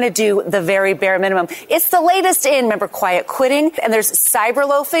saying they're going to do the very bare minimum. It's the latest in, remember, quiet quitting. And there's cyber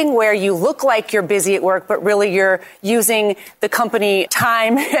loafing, where you look like you're busy at work, but really you're using the company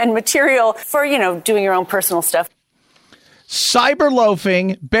time and material for, doing your own personal stuff. Cyber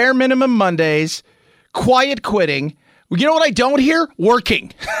loafing, bare minimum Mondays, quiet quitting. You know what I don't hear?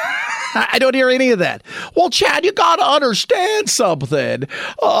 Working. I don't hear any of that. Well, Chad, you got to understand something.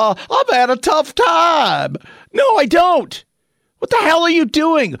 I've had a tough time. No, I don't. What the hell are you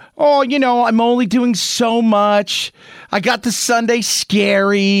doing? Oh, I'm only doing so much. I got the Sunday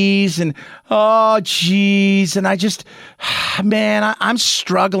scaries and, oh, geez. And I just, man, I'm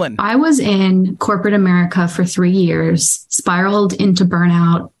struggling. I was in corporate America for 3 years, spiraled into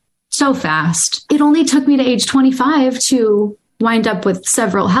burnout so fast. It only took me to age 25 to wind up with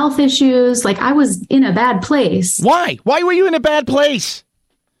several health issues. Like, I was in a bad place. Why? Why were you in a bad place?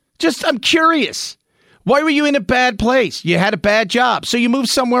 I'm curious. Why were you in a bad place? You had a bad job, so you moved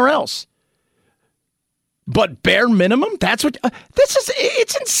somewhere else. But bare minimum? That's what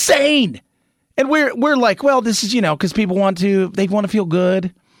it's insane. And we're like, well, this is, because people want to feel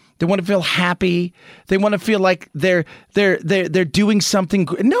good. They want to feel happy. They want to feel like they're doing something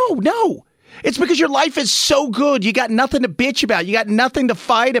good. No. It's because your life is so good. You got nothing to bitch about. You got nothing to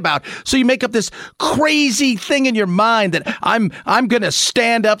fight about. So you make up this crazy thing in your mind that I'm going to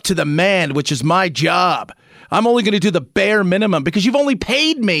stand up to the man, which is my job. I'm only going to do the bare minimum because you've only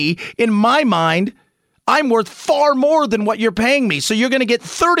paid me. In my mind, I'm worth far more than what you're paying me. So you're going to get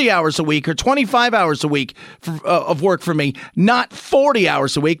 30 hours a week or 25 hours a week of work for me, not 40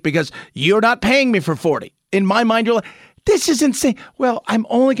 hours a week because you're not paying me for 40. In my mind, you're like, this is insane. Well, I'm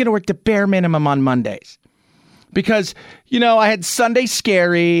only going to work the bare minimum on Mondays because, I had Sunday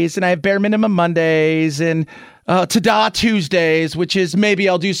scaries and I have bare minimum Mondays and ta-da Tuesdays, which is maybe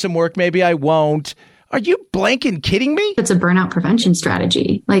I'll do some work, maybe I won't. Are you blanking kidding me? It's a burnout prevention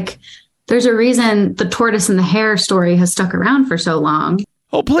strategy. Like, there's a reason the tortoise and the hare story has stuck around for so long.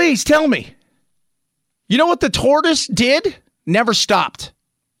 Oh, please tell me. You know what the tortoise did? Never stopped.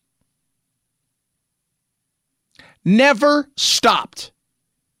 never stopped.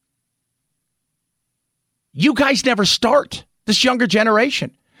 You guys never start, this younger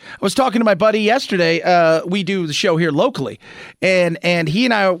generation. I was talking to my buddy yesterday. We do the show here locally, and he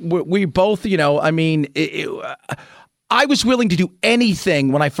and I, we both, I was willing to do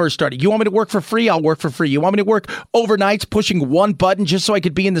anything when I first started. You want me to work for free? I'll work for free. You want me to work overnights pushing one button just so I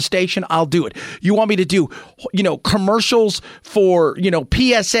could be in the station? I'll do it. You want me to do, commercials for,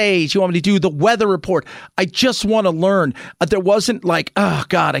 PSAs? You want me to do the weather report? I just want to learn. There wasn't like, oh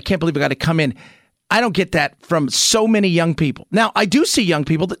God, I can't believe I got to come in. I don't get that from so many young people. Now, I do see young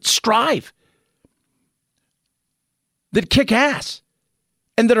people that strive, that kick ass,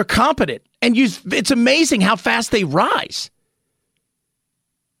 and that are competent. And it's amazing how fast they rise.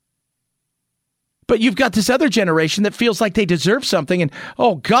 But you've got this other generation that feels like they deserve something. And,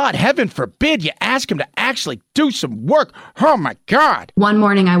 oh, God, heaven forbid you ask them to actually do some work. Oh, my God. One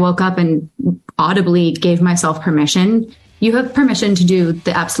morning I woke up and audibly gave myself permission. You have permission to do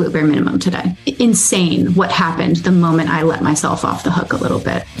the absolute bare minimum today. Insane what happened the moment I let myself off the hook a little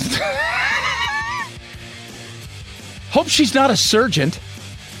bit. Hope she's not a surgeon.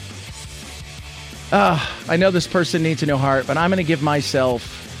 I know this person needs a new heart, but I'm going to give myself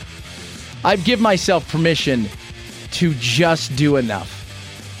permission to just do enough.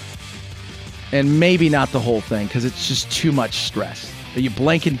 And maybe not the whole thing, because it's just too much stress. Are you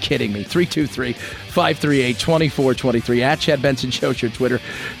blanking kidding me? 323-538-2423. At Chad Benson Show's your Twitter.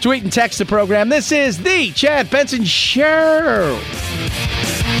 Tweet and text the program. This is the Chad Benson Show.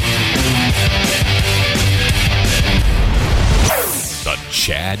 The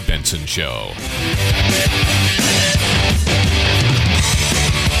Chad Benson Show.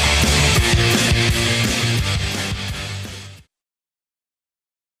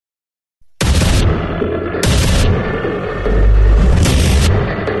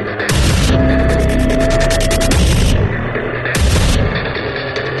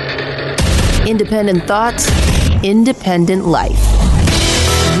 Independent thoughts, independent life.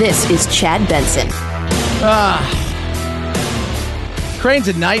 This is Chad Benson. Ukraine's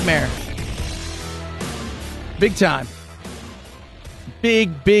a nightmare. Big time.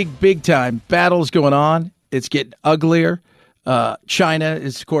 Big time. Battles going on. It's getting uglier. China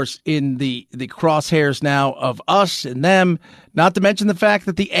is, of course, in the crosshairs now of us and them, not to mention the fact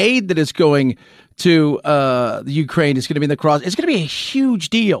that the aid that is going to the Ukraine is going to be in the cross. It's going to be a huge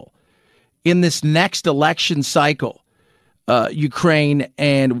deal in this next election cycle, Ukraine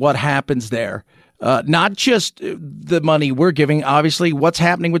and what happens there. Not just the money we're giving, obviously, what's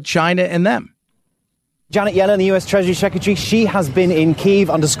happening with China and them. Janet Yellen, the U.S. Treasury Secretary, she has been in Kyiv,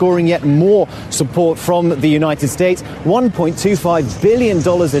 underscoring yet more support from the United States. $1.25 billion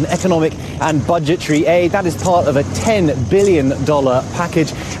in economic and budgetary aid. That is part of a $10 billion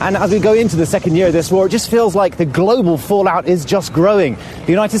package. And as we go into the second year of this war, it just feels like the global fallout is just growing.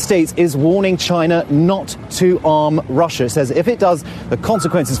 The United States is warning China not to arm Russia. It says if it does, the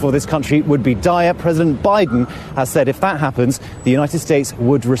consequences for this country would be dire. President Biden has said if that happens, the United States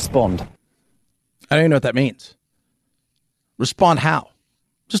would respond. I don't even know what that means. Respond how?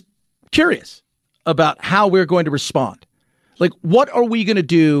 Just curious about how we're going to respond. Like, what are we going to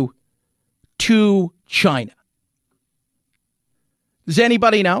do to China? Does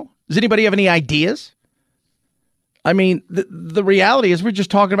anybody know? Does anybody have any ideas? I mean, the reality is we're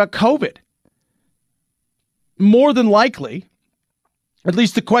just talking about COVID. More than likely, at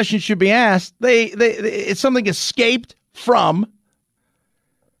least the question should be asked, it's something escaped from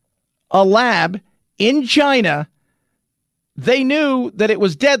a lab in China. They knew that it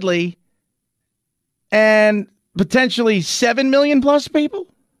was deadly, and potentially 7 million plus people,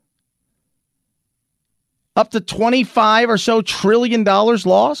 up to 25 or so trillion dollars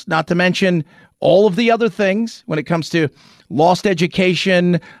lost, not to mention all of the other things when it comes to lost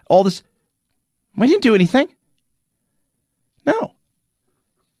education, all this. We didn't do anything. No.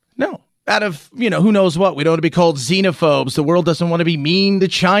 Out of, who knows what. We don't want to be called xenophobes. The world doesn't want to be mean to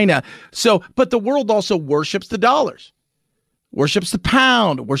China. But the world also worships the dollars, worships the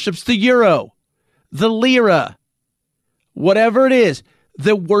pound, worships the euro, the lira, whatever it is.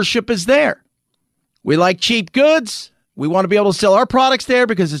 The worship is there. We like cheap goods. We want to be able to sell our products there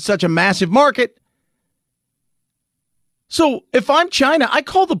because it's such a massive market. So if I'm China, I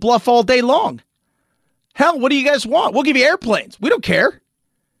call the bluff all day long. Hell, what do you guys want? We'll give you airplanes. We don't care.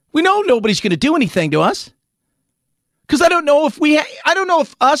 We know nobody's going to do anything to us. Because I don't know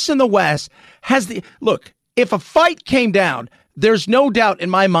if us in the West has the... Look, if a fight came down, there's no doubt in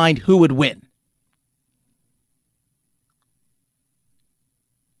my mind who would win.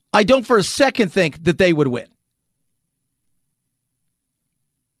 I don't for a second think that they would win.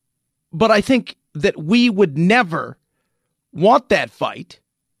 But I think that we would never want that fight,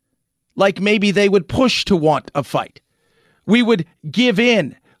 like maybe they would push to want a fight. We would give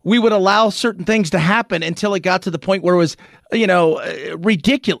in. We would allow certain things to happen until it got to the point where it was,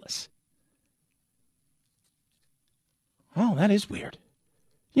 ridiculous. Oh, that is weird.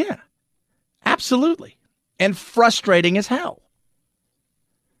 Yeah, absolutely. And frustrating as hell.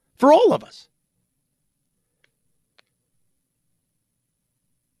 For all of us.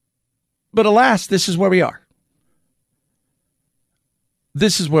 But alas, this is where we are.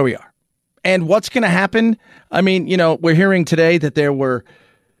 This is where we are. And what's going to happen? I mean, we're hearing today that there were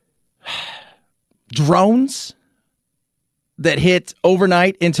drones that hit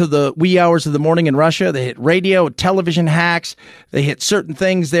overnight into the wee hours of the morning in Russia. They hit radio, television hacks. They hit certain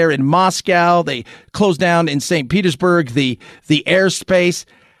things there in Moscow. They closed down in St. Petersburg, the airspace.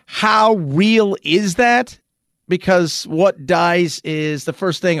 How real is that? Because what dies is the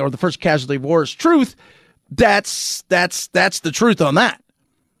first thing, or the first casualty of war is truth. That's the truth on that.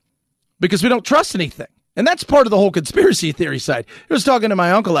 Because we don't trust anything. And that's part of the whole conspiracy theory side. I was talking to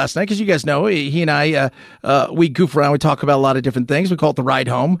my uncle last night, because you guys know, he and I, we goof around. We talk about a lot of different things. We call it the ride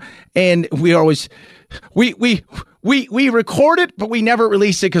home. And we always, we record it, but we never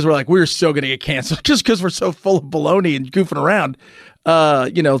release it because we're like, we're still going to get canceled just because we're so full of baloney and goofing around,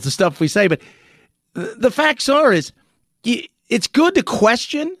 the stuff we say. But the facts are is it's good to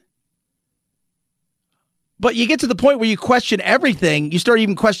question, but you get to the point where you question everything. You start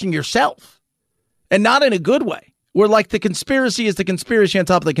even questioning yourself. And not in a good way, where like the conspiracy is the conspiracy on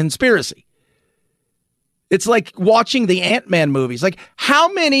top of the conspiracy. It's like watching the Ant-Man movies. Like, how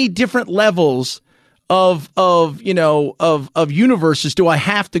many different levels of universes do I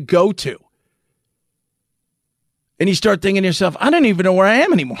have to go to? And you start thinking to yourself, I don't even know where I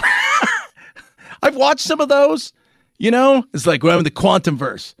am anymore. I've watched some of those, it's like, well, I'm in the quantum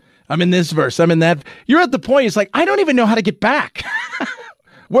verse. I'm in this verse. I'm in that. You're at the point, it's like, I don't even know how to get back.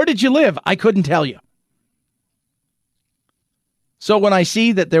 Where did you live? I couldn't tell you. So when I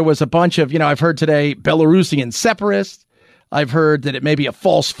see that there was a bunch of, I've heard today Belarusian separatists. I've heard that it may be a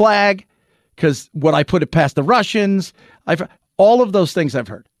false flag because what I put it past the Russians. All of those things I've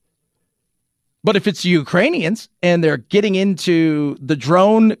heard. But if it's the Ukrainians and they're getting into the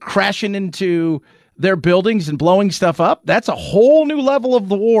drone, crashing into their buildings and blowing stuff up, that's a whole new level of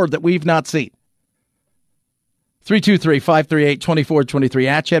the war that we've not seen. 323-538-2423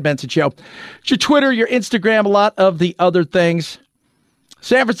 at Chad Benson Show. It's your Twitter, your Instagram, a lot of the other things.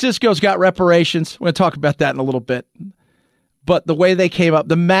 San Francisco's got reparations. We're going to talk about that in a little bit. But the way they came up,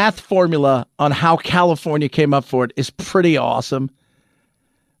 the math formula on how California came up for it is pretty awesome.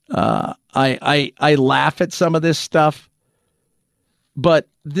 I laugh at some of this stuff. But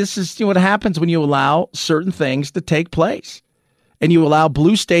this is what happens when you allow certain things to take place. And you allow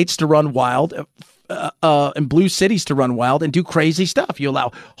blue states to run wild, and blue cities to run wild and do crazy stuff. You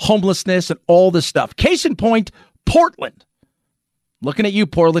allow homelessness and all this stuff. Case in point, Portland. Looking at you,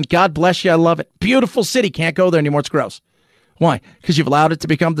 Portland. God bless you. I love it. Beautiful city. Can't go there anymore. It's gross. Why? Because you've allowed it to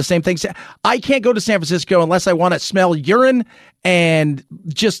become the same thing. I can't go to San Francisco unless I want to smell urine and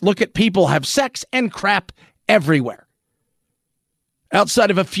just look at people have sex and crap everywhere.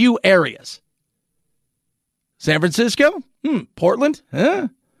 Outside of a few areas. San Francisco? Portland? Huh?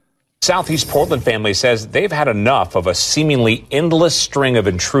 Southeast Portland family says they've had enough of a seemingly endless string of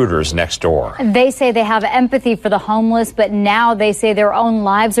intruders next door. They say they have empathy for the homeless, but now they say their own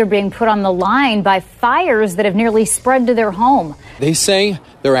lives are being put on the line by fires that have nearly spread to their home. They say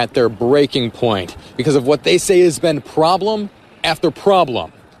they're at their breaking point because of what they say has been problem after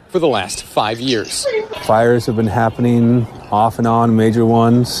problem for the last 5 years. Fires have been happening off and on, major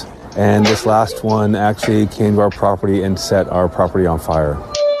ones, and this last one actually came to our property and set our property on fire.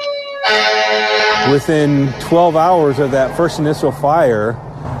 Within 12 hours of that first initial fire,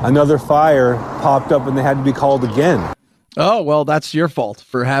 another fire popped up and they had to be called again. Oh, well, that's your fault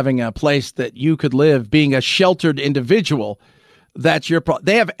for having a place that you could live, being a sheltered individual. That's your problem.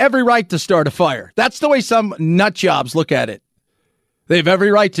 They have every right to start a fire. That's the way some nut jobs look at it. They have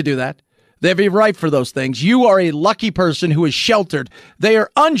every right to do that. They have every right for those things. You are a lucky person who is sheltered. They are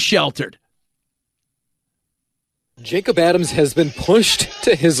unsheltered. Jacob Adams has been pushed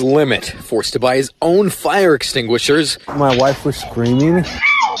to his limit, forced to buy his own fire extinguishers. My wife was screaming,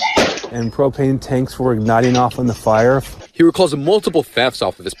 and propane tanks were igniting off on the fire. He recalls multiple thefts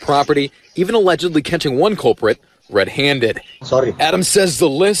off of his property, even allegedly catching one culprit red-handed. Sorry. Adams says the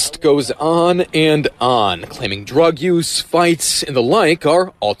list goes on and on, claiming drug use, fights, and the like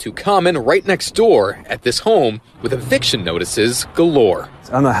are all too common right next door at this home with eviction notices galore.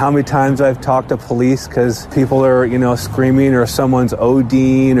 I don't know how many times I've talked to police because people are, screaming or someone's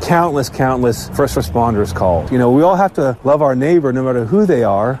ODing. Countless first responders called. We all have to love our neighbor no matter who they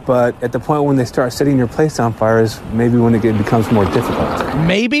are, but at the point when they start setting your place on fire is maybe when it becomes more difficult.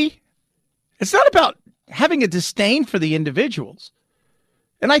 Maybe? It's not about having a disdain for the individuals.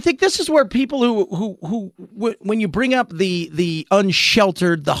 And I think this is where people who when you bring up the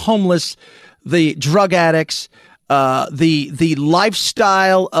unsheltered, the homeless, the drug addicts, the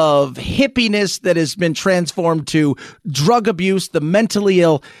lifestyle of hippiness that has been transformed to drug abuse, the mentally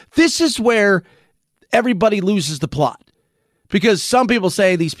ill, this is where everybody loses the plot. Because some people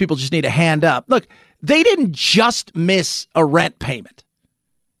say these people just need a hand up. Look, they didn't just miss a rent payment.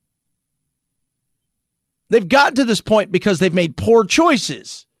 They've gotten to this point because they've made poor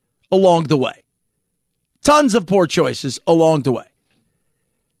choices along the way. Tons of poor choices along the way.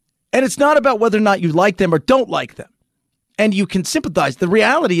 And it's not about whether or not you like them or don't like them. And you can sympathize. The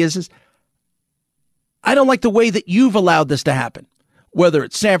reality is I don't like the way that you've allowed this to happen. Whether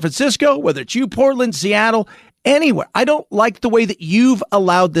it's San Francisco, whether it's you, Portland, Seattle, anywhere. I don't like the way that you've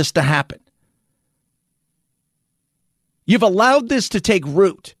allowed this to happen. You've allowed this to take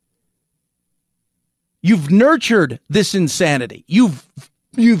root. You've nurtured this insanity. You've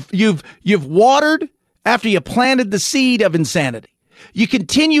watered after you planted the seed of insanity. You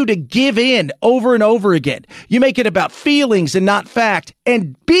continue to give in over and over again. You make it about feelings and not fact.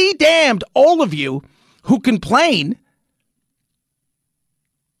 And be damned, all of you who complain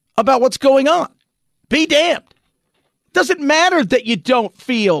about what's going on. Be damned. Doesn't matter that you don't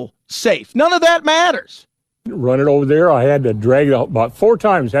feel safe. None of that matters. Run it over there. I had to about 4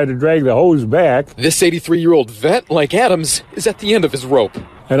 times, had to drag the hose back. This 83-year-old vet, like Adams, is at the end of his rope.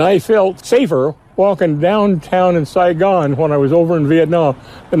 And I felt safer walking downtown in Saigon when I was over in Vietnam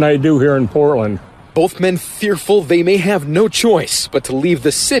than I do here in Portland. Both men fearful they may have no choice but to leave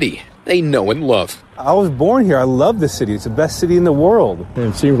the city they know and love. I was born here. I love the city. It's the best city in the world.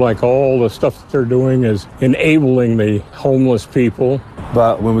 And it seems like all the stuff that they're doing is enabling the homeless people.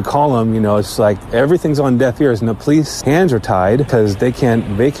 But when we call them, it's like everything's on deaf ears and the police hands are tied because they can't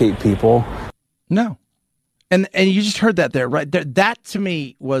vacate people. No. And you just heard that there, right? That to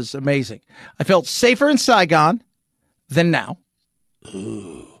me was amazing. I felt safer in Saigon than now.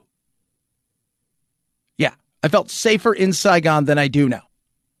 Ooh. Yeah, I felt safer in Saigon than I do now.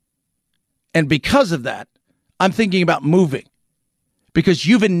 And because of that, I'm thinking about moving. Because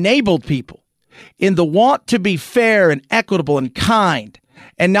you've enabled people in the want to be fair and equitable and kind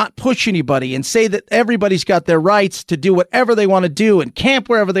and not push anybody and say that everybody's got their rights to do whatever they want to do and camp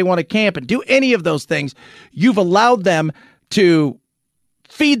wherever they want to camp and do any of those things. You've allowed them to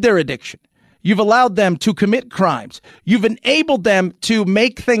feed their addiction. You've allowed them to commit crimes. You've enabled them to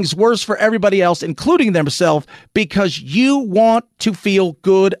make things worse for everybody else, including themselves, because you want to feel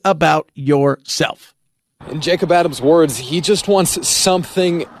good about yourself. In Jacob Adams' words, he just wants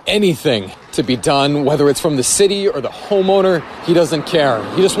something, anything to be done, whether it's from the city or the homeowner. He doesn't care.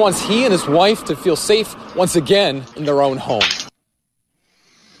 He just wants he and his wife to feel safe once again in their own home.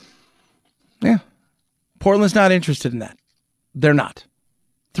 Yeah. Portland's not interested in that. They're not.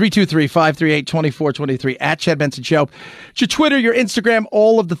 323-538-2423 at Chad Benson Show. It's your Twitter, your Instagram,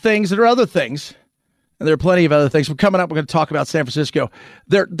 all of the things. There are other things. And there are plenty of other things. But coming up, we're going to talk about San Francisco.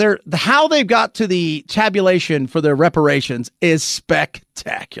 How they've got to the tabulation for their reparations is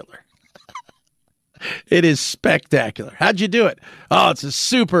spectacular. It is spectacular. How'd you do it? Oh, it's a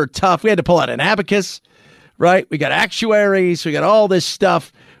super tough. We had to pull out an abacus, right? We got actuaries. We got all this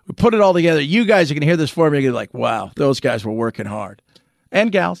stuff. We put it all together. You guys are going to hear this for me. You're like, wow, those guys were working hard. And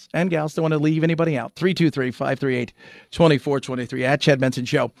gals. Don't want to leave anybody out. 323-538-2423 at Chad Benson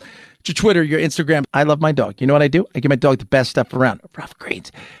Show. It's your Twitter, your Instagram. I love my dog. You know what I do? I give my dog the best stuff around. Rough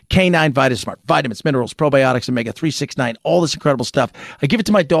Greens, K9 Vitasmart, vitamins, minerals, probiotics, omega 369, all this incredible stuff. I give it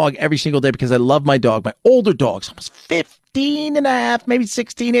to my dog every single day because I love my dog. My older dog's almost 15 and a half, maybe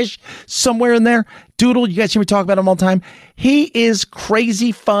 16-ish, somewhere in there. Doodle, you guys hear me talk about him all the time. He is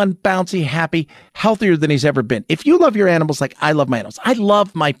crazy, fun, bouncy, happy, healthier than he's ever been. If you love your animals like I love my animals, I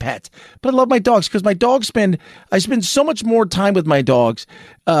love my pets, but I love my dogs because I spend so much more time with my dogs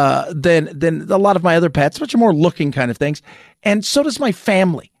than a lot of my other pets, much more looking kind of things. And so does my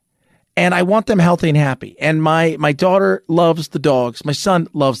family. And I want them healthy and happy. And my daughter loves the dogs. My son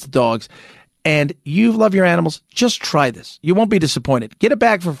loves the dogs. and you love your animals, just try this. You won't be disappointed. Get a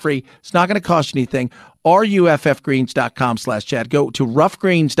bag for free. It's not going to cost you anything. RUFFgreens.com/Chad. Go to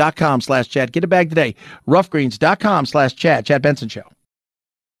roughgreens.com/Chad. Get a bag today. Roughgreens.com/Chad. Chad Benson Show.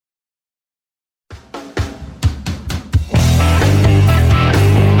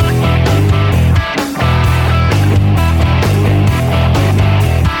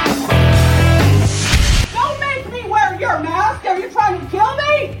 Don't make me wear your mask. Are you trying to kill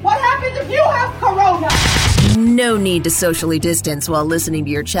me? What happens if you have corona? No need to socially distance while listening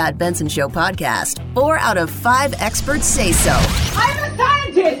to your Chad Benson Show podcast. 4 out of 5 experts say so. I'm a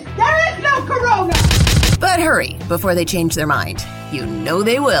scientist. There is no corona. But hurry before they change their mind. You know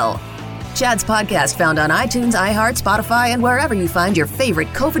they will. Chad's podcast found on iTunes, iHeart, Spotify, and wherever you find your favorite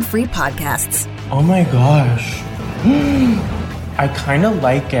COVID-free podcasts. Oh my gosh. I kind of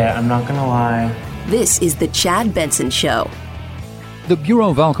like it. I'm not going to lie. This is the Chad Benson Show. The Bureau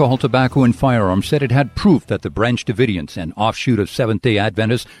of Alcohol, Tobacco, and Firearms said it had proof that the Branch Davidians, an offshoot of Seventh-day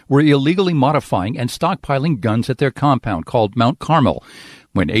Adventists, were illegally modifying and stockpiling guns at their compound called Mount Carmel.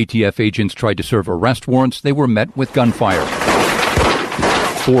 When ATF agents tried to serve arrest warrants, they were met with gunfire.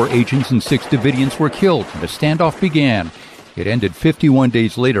 4 agents and 6 Davidians were killed, and a standoff began. It ended 51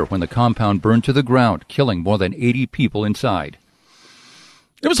 days later when the compound burned to the ground, killing more than 80 people inside.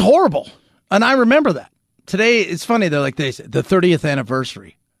 It was horrible, and I remember that. Today, it's funny, they're like, they said, the 30th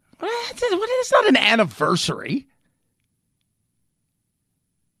anniversary. What? It's not an anniversary.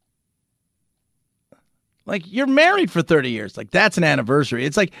 Like, you're married for 30 years. Like, that's an anniversary.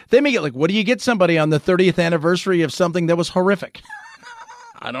 It's like, they make it like, what do you get somebody on the 30th anniversary of something that was horrific?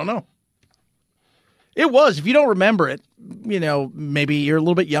 I don't know. It was. If you don't remember it, you know, maybe you're a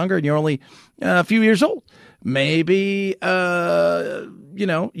little bit younger and you're only a few years old. Maybe, you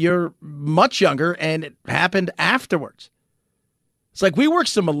know, you're much younger and it happened afterwards. It's like we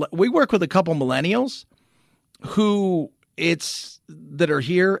work with a couple millennials who that are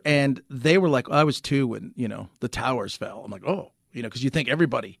here, and they were like, I was 2 when, you know, the towers fell. I'm like, oh, you know, because you think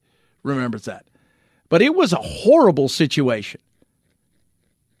everybody remembers that. But it was a horrible situation.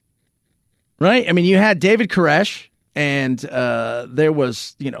 Right? I mean, you had David Koresh, and there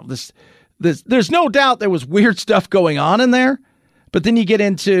was, you know, there's no doubt there was weird stuff going on in there. But then you get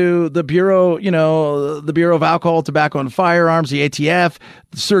into the Bureau, you know, the Bureau of Alcohol, Tobacco, and Firearms, the ATF,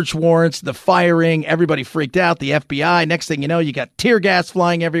 the search warrants, the firing, everybody freaked out, the FBI. Next thing you know, you got tear gas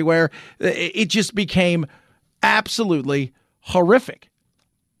flying everywhere. It just became absolutely horrific.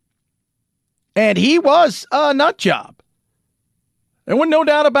 And he was a nut job. There was no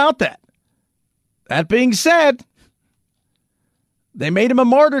doubt about that. That being said, they made him a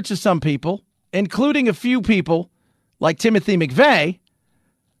martyr to some people, including a few people like Timothy McVeigh,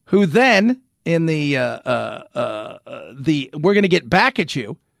 who then in the we're going to get back at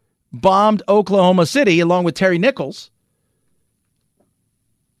you, bombed Oklahoma City along with Terry Nichols.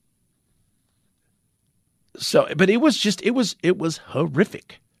 So, but it was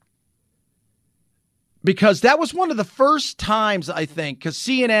horrific. Because that was one of the first times, I think, because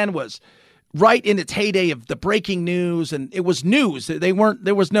CNN was right in its heyday of the breaking news, and it was news.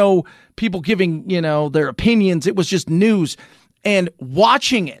 There was no people giving, you know, their opinions. It was just news. And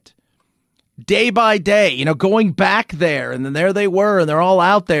watching it day by day, you know, going back there, and then there they were, and they're all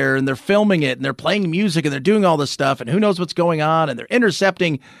out there, and they're filming it, and they're playing music, and they're doing all this stuff, and who knows what's going on, and they're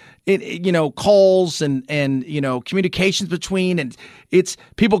intercepting you know, calls and, you know, communications between, and it's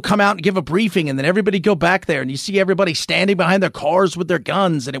people come out and give a briefing, and then everybody go back there, and you see everybody standing behind their cars with their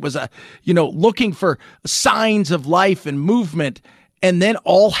guns. And it was looking for signs of life and movement. And then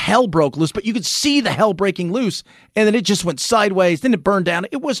all hell broke loose, but you could see the hell breaking loose. And then it just went sideways. Then it burned down.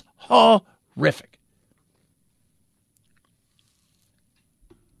 It was horrific.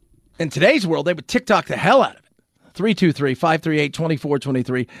 In today's world, they would TikTok the hell out of it.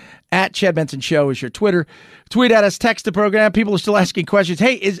 323-538-2423. At Chad Benson Show is your Twitter. Tweet at us, text the program. People are still asking questions.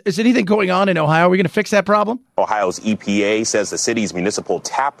 Hey, is anything going on in Ohio? Are we going to fix that problem? Ohio's EPA says the city's municipal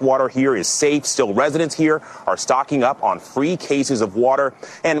tap water here is safe. Still, residents here are stocking up on free cases of water.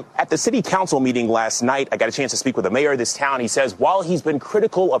 And at the city council meeting last night, I got a chance to speak with the mayor of this town. He says while he's been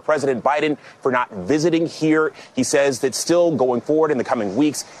critical of President Biden for not visiting here, he says that still going forward in the coming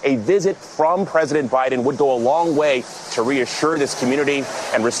weeks, a visit from President Biden would go a long way to reassure this community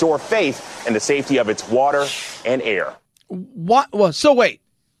and restore faith in the safety of its water and air. What? Well, so wait.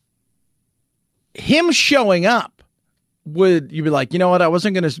 Him showing up, would you be like, you know what? I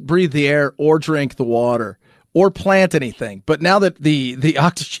wasn't going to breathe the air or drink the water or plant anything. But now that the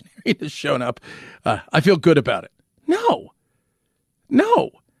octogenarian has shown up, I feel good about it. No,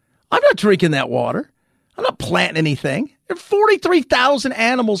 I'm not drinking that water. I'm not planting anything. There are 43,000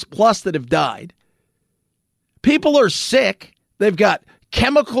 animals plus that have died. People are sick. They've got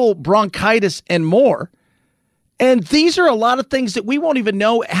chemical bronchitis and more. And these are a lot of things that we won't even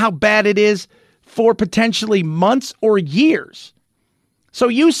know how bad it is for potentially months or years. So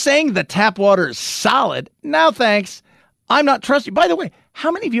you saying the tap water is solid, no thanks. I'm not trusting. By the way,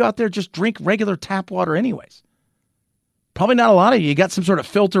 how many of you out there just drink regular tap water anyways? Probably not a lot of you. You got some sort of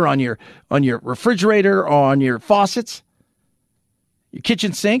filter on your refrigerator, on your faucets, your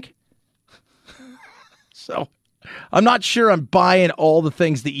kitchen sink. So I'm not sure I'm buying all the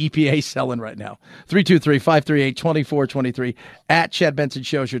things the EPA is selling right now. 323-538-2423 at Chad Benson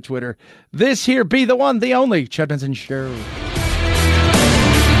Show is your Twitter. This here be the one, the only Chad Benson Show.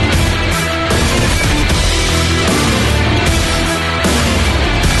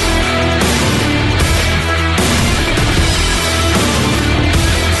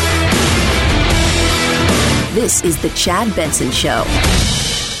 This is the Chad Benson Show.